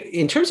 And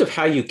in terms of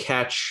how you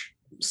catch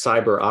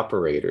cyber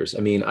operators, I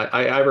mean,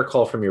 I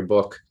recall from your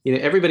book,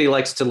 everybody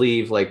likes to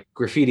leave, like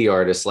graffiti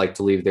artists like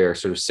to leave their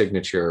sort of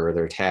signature or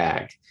their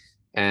tag.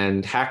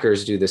 And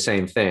hackers do the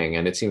same thing.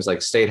 And it seems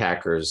like state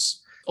hackers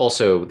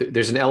also,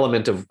 there's an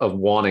element of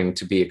wanting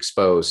to be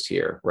exposed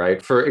here, right?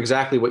 For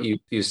exactly what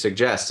you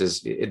suggest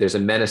is there's a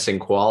menacing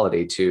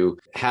quality to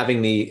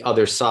having the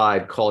other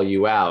side call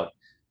you out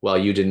while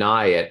you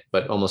deny it,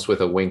 but almost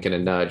with a wink and a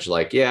nudge,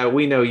 like, yeah,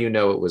 we know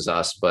it was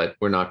us, but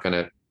we're not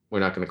gonna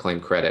claim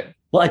credit.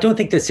 Well, I don't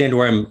think that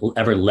Sandworm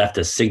ever left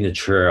a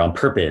signature on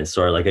purpose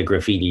or like a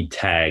graffiti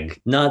tag,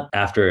 not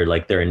after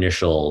like their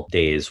initial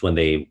days when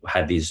they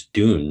had these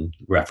Dune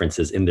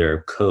references in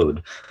their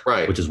code,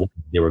 right? Which is why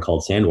they were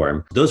called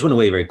Sandworm. Those went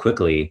away very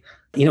quickly.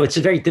 It's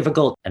very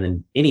difficult, and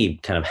in any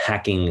kind of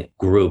hacking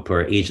group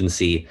or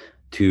agency,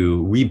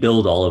 to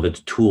rebuild all of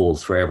its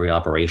tools for every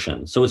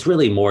operation. So it's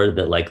really more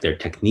that like their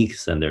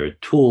techniques and their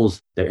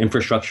tools, their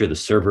infrastructure, the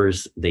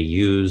servers they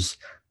use,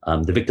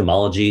 the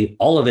victimology,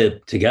 all of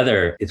it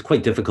together, it's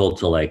quite difficult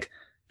to like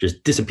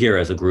just disappear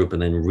as a group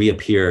and then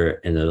reappear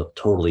in a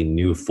totally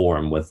new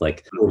form with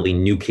like totally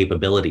new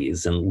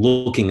capabilities and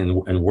looking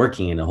and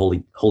working in a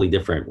wholly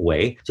different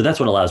way. So that's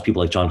what allows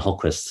people like John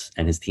Hultquist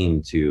and his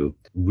team to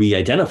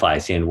re-identify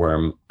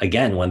Sandworm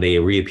again when they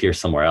reappear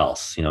somewhere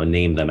else,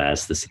 name them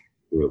as the same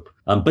group.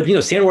 But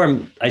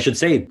Sandworm, I should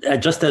say,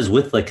 just as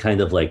with like kind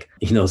of like,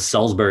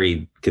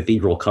 Salisbury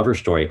Cathedral cover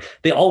story,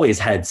 they always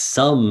had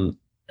some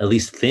at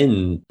least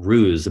thin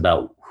ruse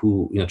about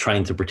who,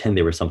 trying to pretend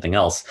they were something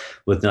else.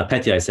 With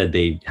NotPetya, I said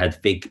they had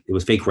it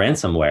was fake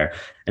ransomware.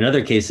 In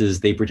other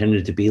cases, they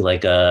pretended to be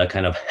like a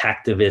kind of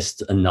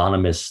hacktivist,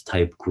 anonymous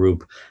type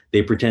group.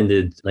 They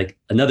pretended like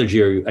another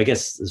GRU, I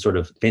guess, sort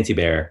of Fancy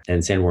Bear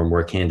and Sandworm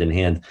work hand in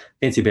hand.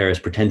 Fancy Bear has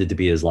pretended to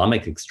be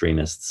Islamic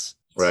extremists.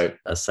 Right.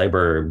 A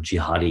cyber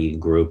jihadi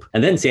group.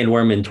 And then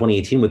Sandworm in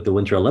 2018 with the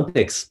Winter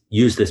Olympics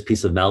used this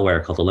piece of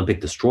malware called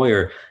Olympic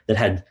Destroyer that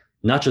had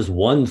not just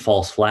one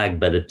false flag,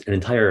 but an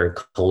entire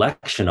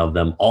collection of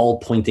them, all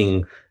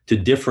pointing to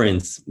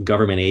different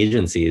government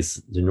agencies,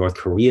 to North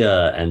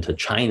Korea and to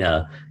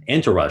China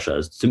and to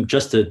Russia,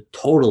 just to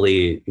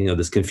totally,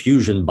 this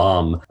confusion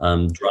bomb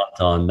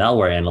dropped on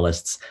malware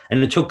analysts.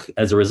 And it took,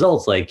 as a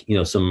result, like,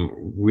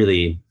 some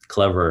really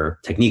clever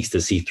techniques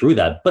to see through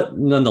that. But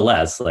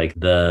nonetheless, like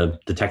the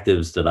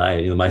detectives that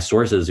my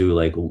sources who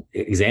like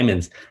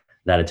examined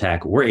that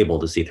attack were able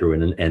to see through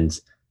it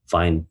and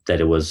find that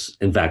it was,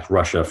 in fact,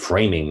 Russia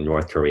framing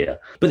North Korea.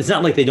 But it's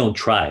not like they don't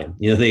try.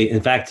 They,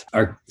 in fact,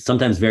 are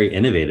sometimes very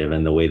innovative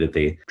in the way that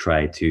they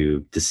try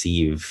to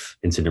deceive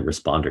incident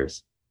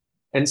responders.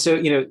 And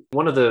so,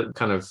 one of the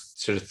kind of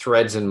sort of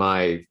threads in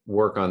my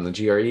work on the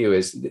GRU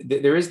is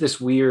there is this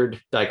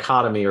weird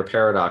dichotomy or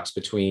paradox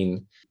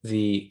between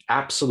the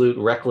absolute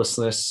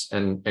recklessness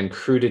and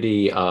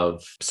crudity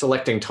of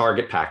selecting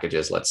target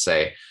packages, let's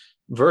say,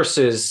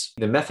 versus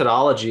the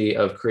methodology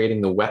of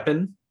creating the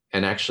weapon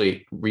and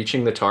actually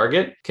reaching the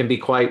target can be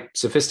quite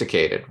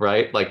sophisticated,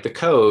 right? Like the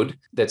code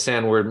that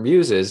Sandworm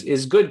uses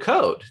is good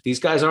code.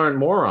 These guys aren't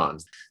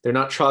morons. They're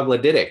not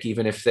troglodytic,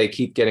 even if they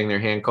keep getting their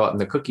hand caught in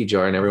the cookie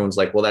jar and everyone's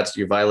like, well,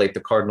 you violate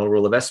the cardinal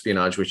rule of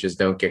espionage, which is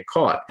don't get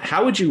caught.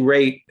 How would you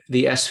rate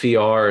the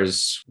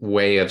SVR's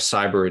way of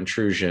cyber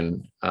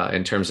intrusion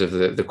in terms of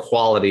the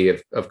quality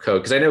of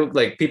code? Because I know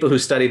like people who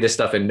study this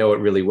stuff and know it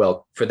really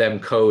well, for them,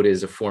 code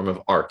is a form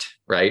of art,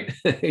 right?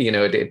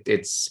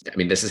 It's, I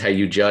mean, this is how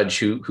you judge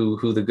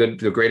who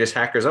the greatest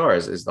hackers are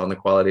is on the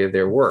quality of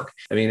their work.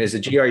 I mean, is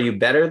the GRU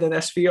better than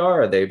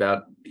SVR? Are they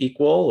about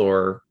equal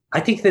or? I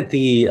think that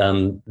the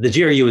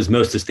GRU is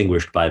most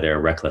distinguished by their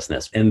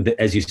recklessness. And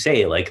as you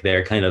say, like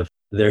their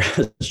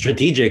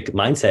strategic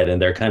mindset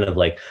and their kind of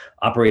like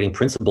operating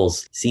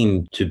principles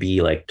seem to be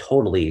like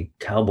totally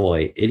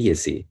cowboy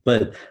idiocy.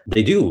 But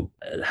they do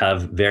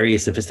have very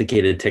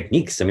sophisticated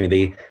techniques. I mean,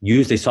 they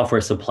use a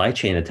software supply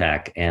chain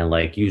attack and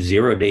like use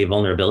 0-day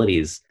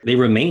vulnerabilities. They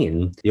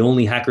remain the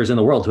only hackers in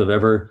the world who have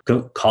ever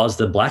caused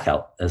a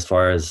blackout as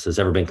far as has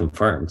ever been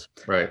confirmed.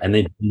 Right. And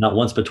they not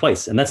once, but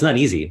twice. And that's not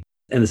easy.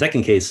 In the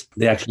second case,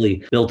 they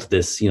actually built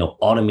this,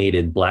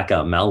 automated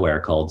blackout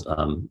malware called,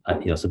 some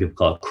people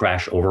call it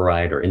Crash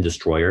Override or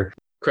Indestroyer.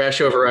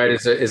 Crash Override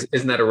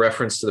isn't that a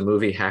reference to the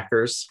movie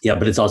Hackers? Yeah,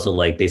 but it's also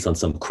like based on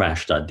some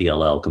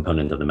crash.dll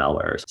component of the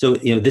malware. So,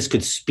 this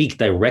could speak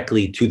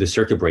directly to the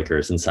circuit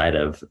breakers inside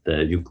of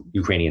the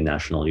Ukrainian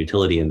national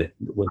utility, and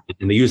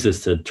they use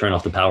this to turn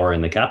off the power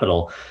in the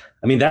capital.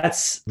 I mean,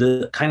 that's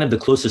the kind of the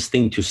closest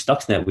thing to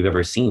Stuxnet we've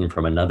ever seen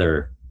from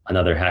another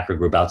hacker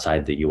group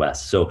outside the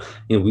US. So,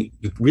 you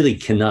really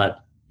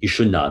cannot, you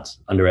should not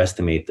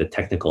underestimate the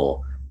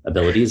technical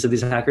abilities of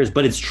these hackers.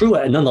 But it's true,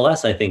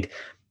 nonetheless, I think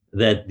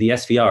that the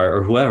SVR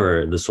or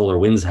whoever the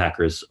SolarWinds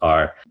hackers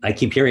are, I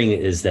keep hearing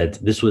is that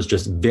this was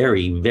just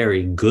very,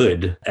 very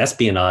good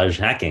espionage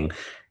hacking.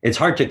 It's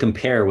hard to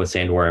compare with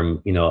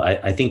Sandworm.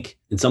 I think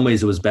in some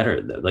ways it was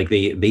better. Like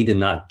they did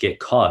not get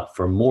caught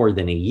for more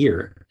than a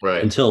year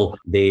until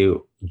they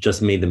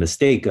just made the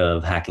mistake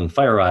of hacking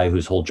FireEye,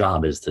 whose whole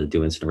job is to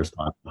do incident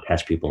response,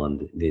 catch people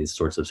in these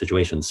sorts of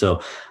situations.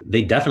 So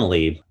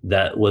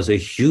that was a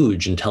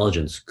huge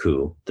intelligence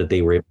coup that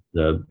they were able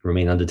to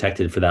remain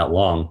undetected for that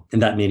long in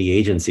that many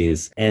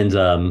agencies. And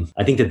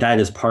I think that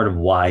is part of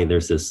why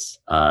there's this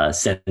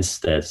sense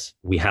that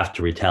we have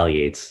to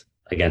retaliate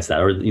against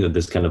that, or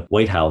this kind of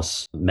White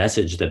House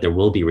message that there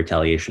will be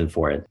retaliation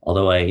for it.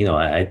 Although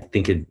I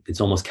think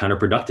it's almost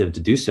counterproductive to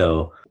do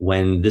so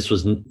when this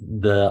was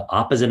the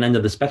opposite end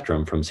of the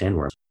spectrum from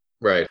Sandworm.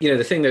 Right.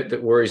 The thing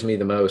that worries me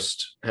the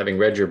most, having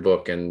read your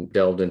book and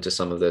delved into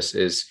some of this,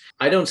 is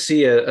I don't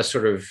see a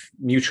sort of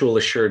mutual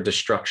assured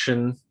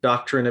destruction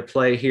doctrine at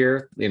play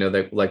here.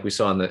 That like we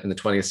saw in the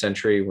 20th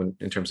century, when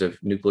in terms of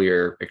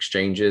nuclear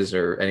exchanges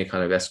or any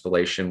kind of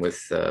escalation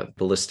with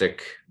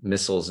ballistic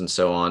missiles and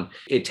so on.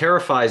 It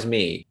terrifies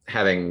me,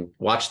 having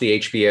watched the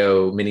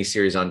HBO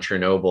miniseries on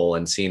Chernobyl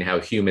and seen how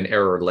human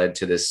error led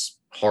to this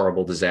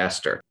horrible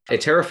disaster.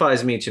 It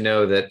terrifies me to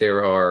know that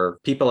there are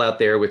people out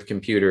there with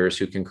computers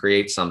who can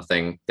create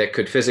something that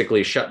could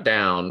physically shut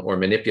down or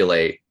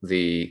manipulate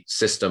the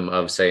system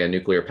of, say, a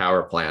nuclear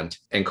power plant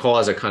and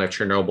cause a kind of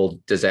Chernobyl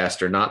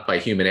disaster, not by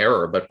human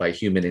error, but by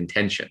human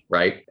intention,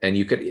 right? And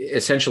you could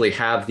essentially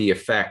have the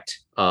effect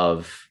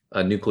of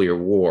a nuclear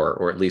war,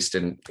 or at least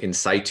in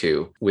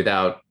situ,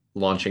 without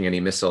launching any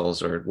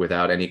missiles or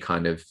without any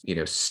kind of,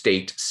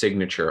 state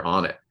signature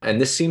on it. And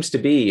this seems to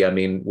be,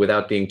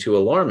 without being too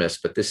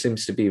alarmist, but this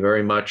seems to be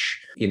very much,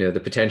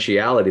 the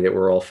potentiality that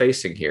we're all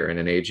facing here in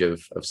an age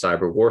of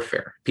cyber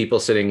warfare.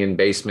 People sitting in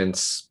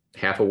basements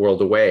half a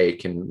world away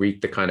can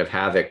wreak the kind of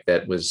havoc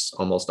that was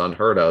almost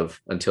unheard of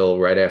until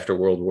right after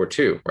World War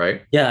II,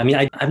 right? Yeah,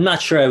 I'm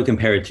not sure I would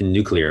compare it to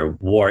nuclear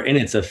war in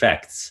its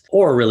effects,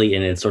 or really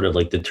in its sort of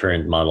like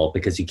deterrent model,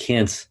 because you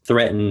can't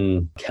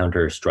threaten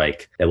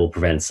counter-strike that will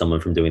prevent someone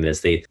from doing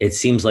this. It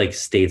seems like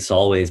states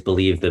always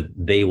believe that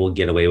they will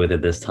get away with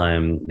it this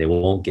time. They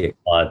won't get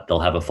caught. They'll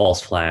have a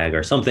false flag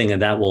or something,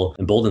 and that will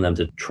embolden them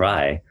to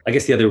try. I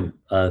guess the other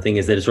thing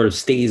is that it sort of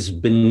stays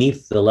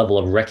beneath the level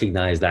of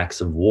recognized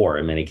acts of war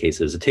in many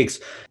cases. It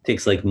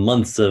takes like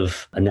months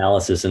of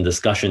analysis and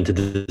discussion to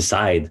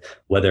decide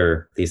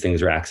whether these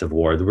things are acts of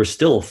war. We're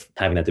still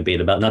having that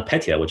debate about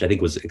NotPetya, which I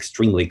think was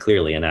extremely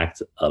clearly an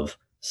act of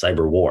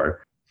cyber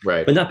war.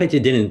 Right. But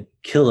NotPetya didn't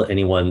kill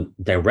anyone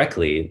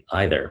directly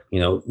either.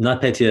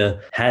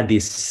 NotPetya had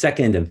these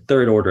second and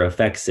third order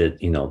effects. It,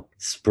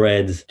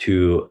 spread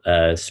to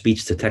a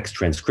speech to text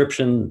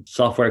transcription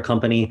software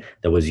company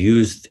that was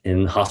used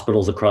in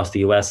hospitals across the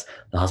US.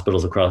 The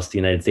hospitals across the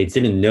United States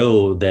didn't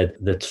know that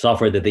the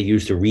software that they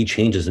used to read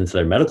changes into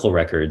their medical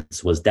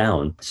records was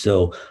down.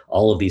 So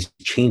all of these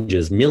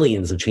changes,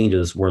 millions of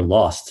changes, were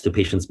lost to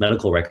patients'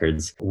 medical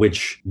records,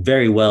 which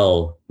very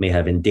well may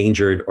have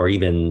endangered or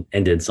even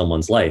ended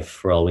someone's life,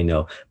 for all we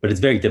know. But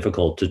it's very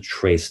difficult to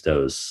trace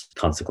those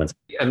consequences.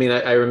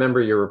 I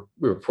remember your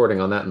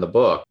reporting on that in the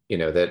book,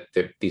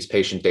 that these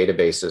patient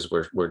databases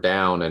were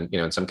down, and,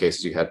 in some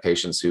cases you had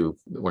patients who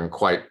were in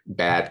quite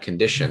bad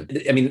condition.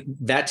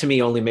 That to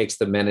me only makes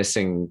the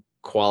menacing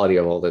quality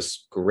of all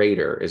this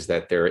greater, is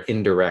that there are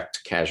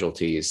indirect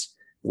casualties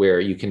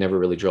where you can never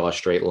really draw a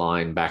straight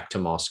line back to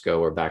Moscow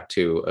or back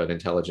to an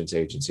intelligence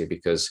agency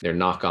because they're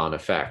knock-on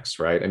effects,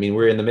 right?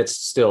 We're in the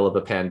midst still of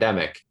a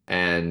pandemic.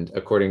 And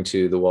according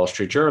to the Wall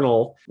Street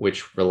Journal,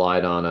 which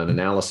relied on an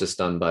analysis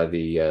done by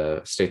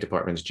the State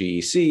Department's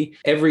GEC,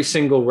 every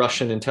single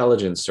Russian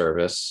intelligence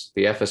service,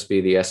 the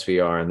FSB, the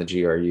SVR, and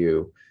the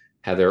GRU,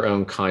 have their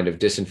own kind of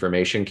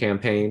disinformation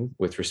campaign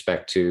with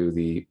respect to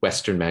the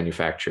Western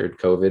manufactured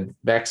COVID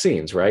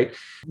vaccines, right?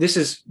 This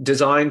is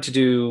designed to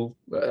do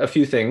a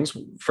few things.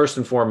 First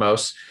and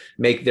foremost,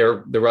 make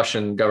the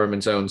Russian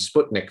government's own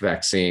Sputnik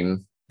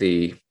vaccine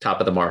the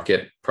top of the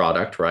market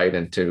product, right?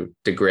 And to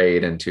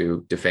degrade and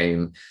to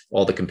defame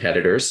all the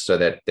competitors so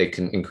that they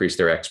can increase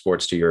their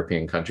exports to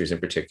European countries in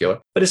particular.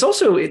 But it's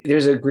also,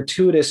 there's a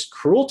gratuitous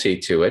cruelty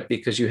to it,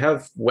 because you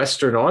have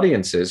Western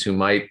audiences who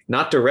might,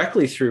 not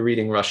directly through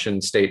reading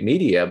Russian state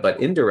media,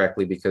 but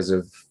indirectly because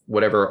of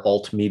whatever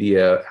alt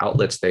media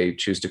outlets they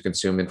choose to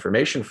consume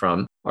information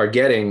from, are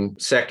getting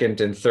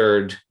second and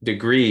third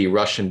degree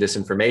Russian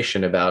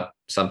disinformation about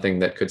something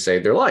that could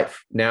save their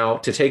life. Now,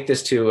 to take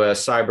this to a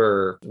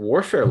cyber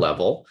warfare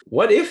level,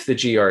 what if the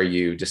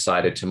GRU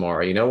decided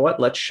tomorrow, you know what,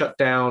 let's shut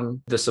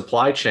down the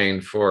supply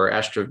chain for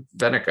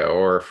AstraZeneca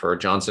or for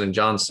Johnson &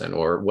 Johnson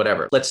or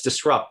whatever. Let's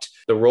disrupt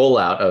the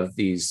rollout of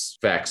these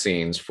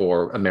vaccines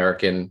for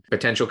American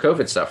potential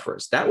COVID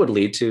sufferers. That would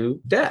lead to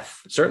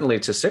death, certainly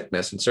to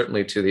sickness, and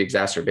certainly to the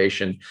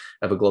exacerbation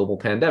of a global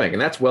pandemic.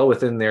 And that's well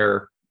within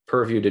their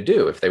purview to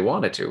do if they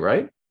wanted to,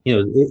 right?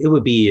 It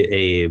would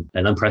be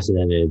an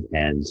unprecedented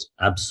and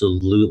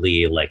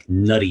absolutely like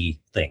nutty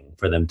thing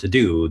for them to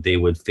do. They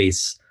would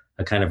face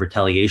a kind of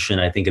retaliation,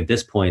 I think, at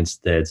this point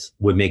that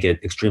would make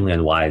it extremely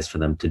unwise for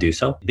them to do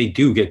so. They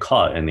do get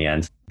caught in the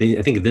end. They,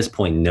 I think at this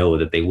point, know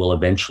that they will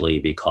eventually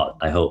be caught,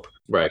 I hope.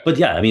 Right. But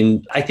yeah, I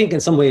mean, I think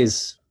in some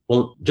ways,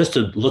 well, just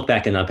to look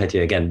back at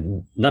NotPetya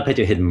again,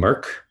 NotPetya hit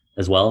Merck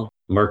as well.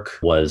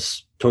 Merck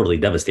was totally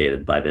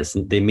devastated by this.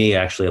 They may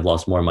actually have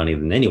lost more money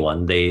than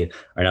anyone. They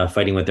are now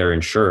fighting with their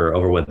insurer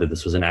over whether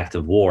this was an act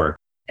of war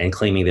and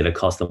claiming that it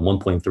cost them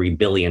 $1.3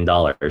 billion.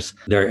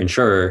 Their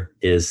insurer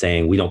is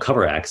saying, we don't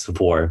cover acts of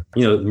war.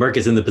 Merck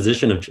is in the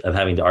position of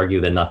having to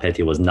argue that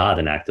NotPetya was not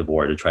an act of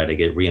war to try to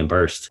get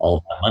reimbursed all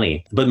of that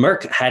money. But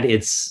Merck had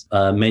its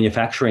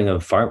manufacturing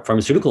of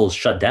pharmaceuticals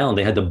shut down.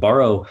 They had to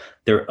borrow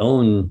their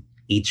own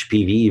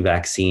HPV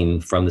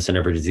vaccine from the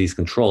Center for Disease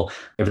Control.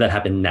 If that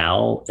happened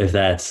now, if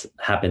that's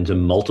happened to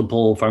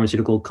multiple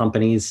pharmaceutical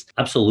companies,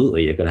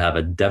 absolutely, it could have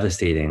a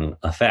devastating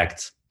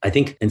effect. I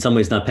think in some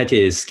ways NotPetya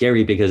is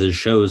scary because it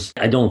shows,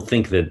 I don't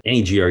think that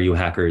any GRU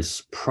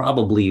hackers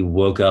probably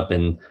woke up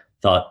and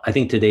thought, I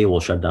think today we'll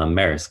shut down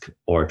Maersk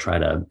or try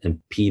to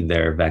impede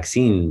their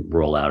vaccine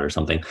rollout or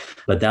something.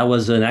 But that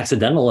was an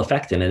accidental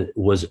effect and it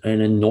was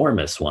an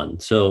enormous one.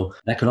 So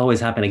that could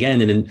always happen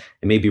again. And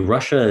it may be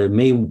Russia, it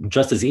may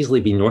just as easily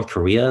be North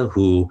Korea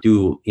who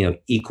do,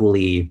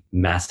 equally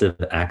massive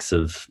acts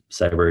of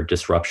cyber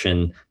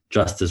disruption,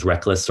 just as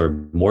reckless or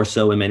more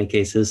so in many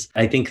cases.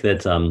 I think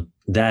that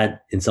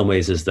that in some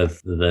ways is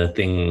the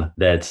thing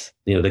that,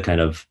 the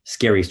kind of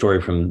scary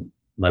story from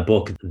my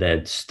book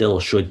that still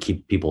should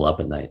keep people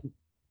up at night.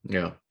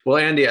 Yeah. Well,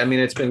 Andy, I mean,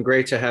 it's been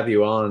great to have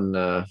you on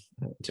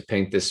to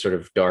paint this sort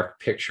of dark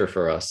picture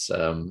for us.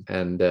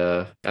 And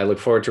I look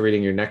forward to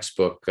reading your next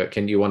book.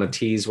 Can you want to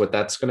tease what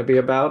that's going to be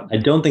about? I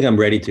don't think I'm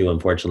ready to,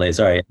 unfortunately.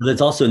 Sorry.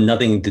 It's also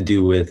nothing to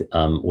do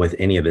with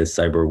any of this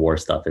cyber war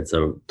stuff.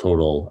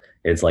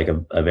 It's like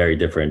a very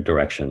different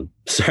direction.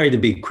 Sorry to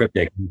be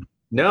cryptic.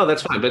 No,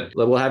 that's fine. But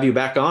we'll have you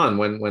back on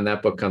when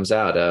that book comes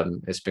out.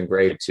 It's been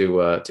great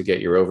to get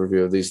your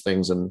overview of these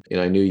things. And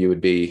I knew you would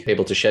be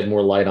able to shed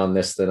more light on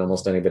this than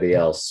almost anybody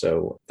else.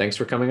 So thanks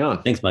for coming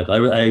on. Thanks,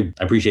 Michael. I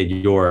appreciate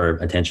your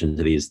attention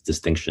to these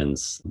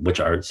distinctions, which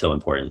are so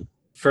important.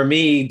 For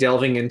me,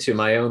 delving into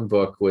my own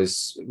book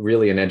was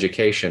really an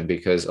education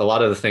because a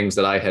lot of the things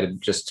that I had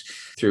just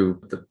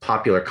through the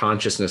popular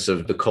consciousness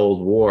of the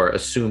Cold War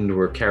assumed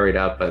were carried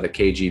out by the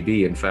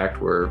KGB, in fact,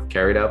 were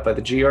carried out by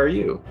the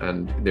GRU.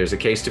 And there's a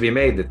case to be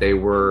made that they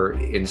were,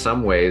 in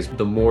some ways,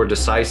 the more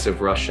decisive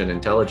Russian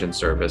intelligence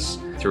service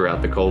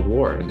throughout the Cold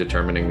War in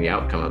determining the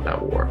outcome of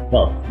that war.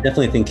 Well,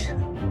 definitely think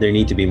there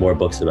need to be more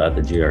books about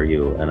the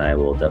GRU, and I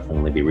will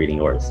definitely be reading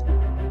yours.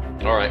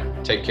 All right.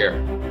 Take care.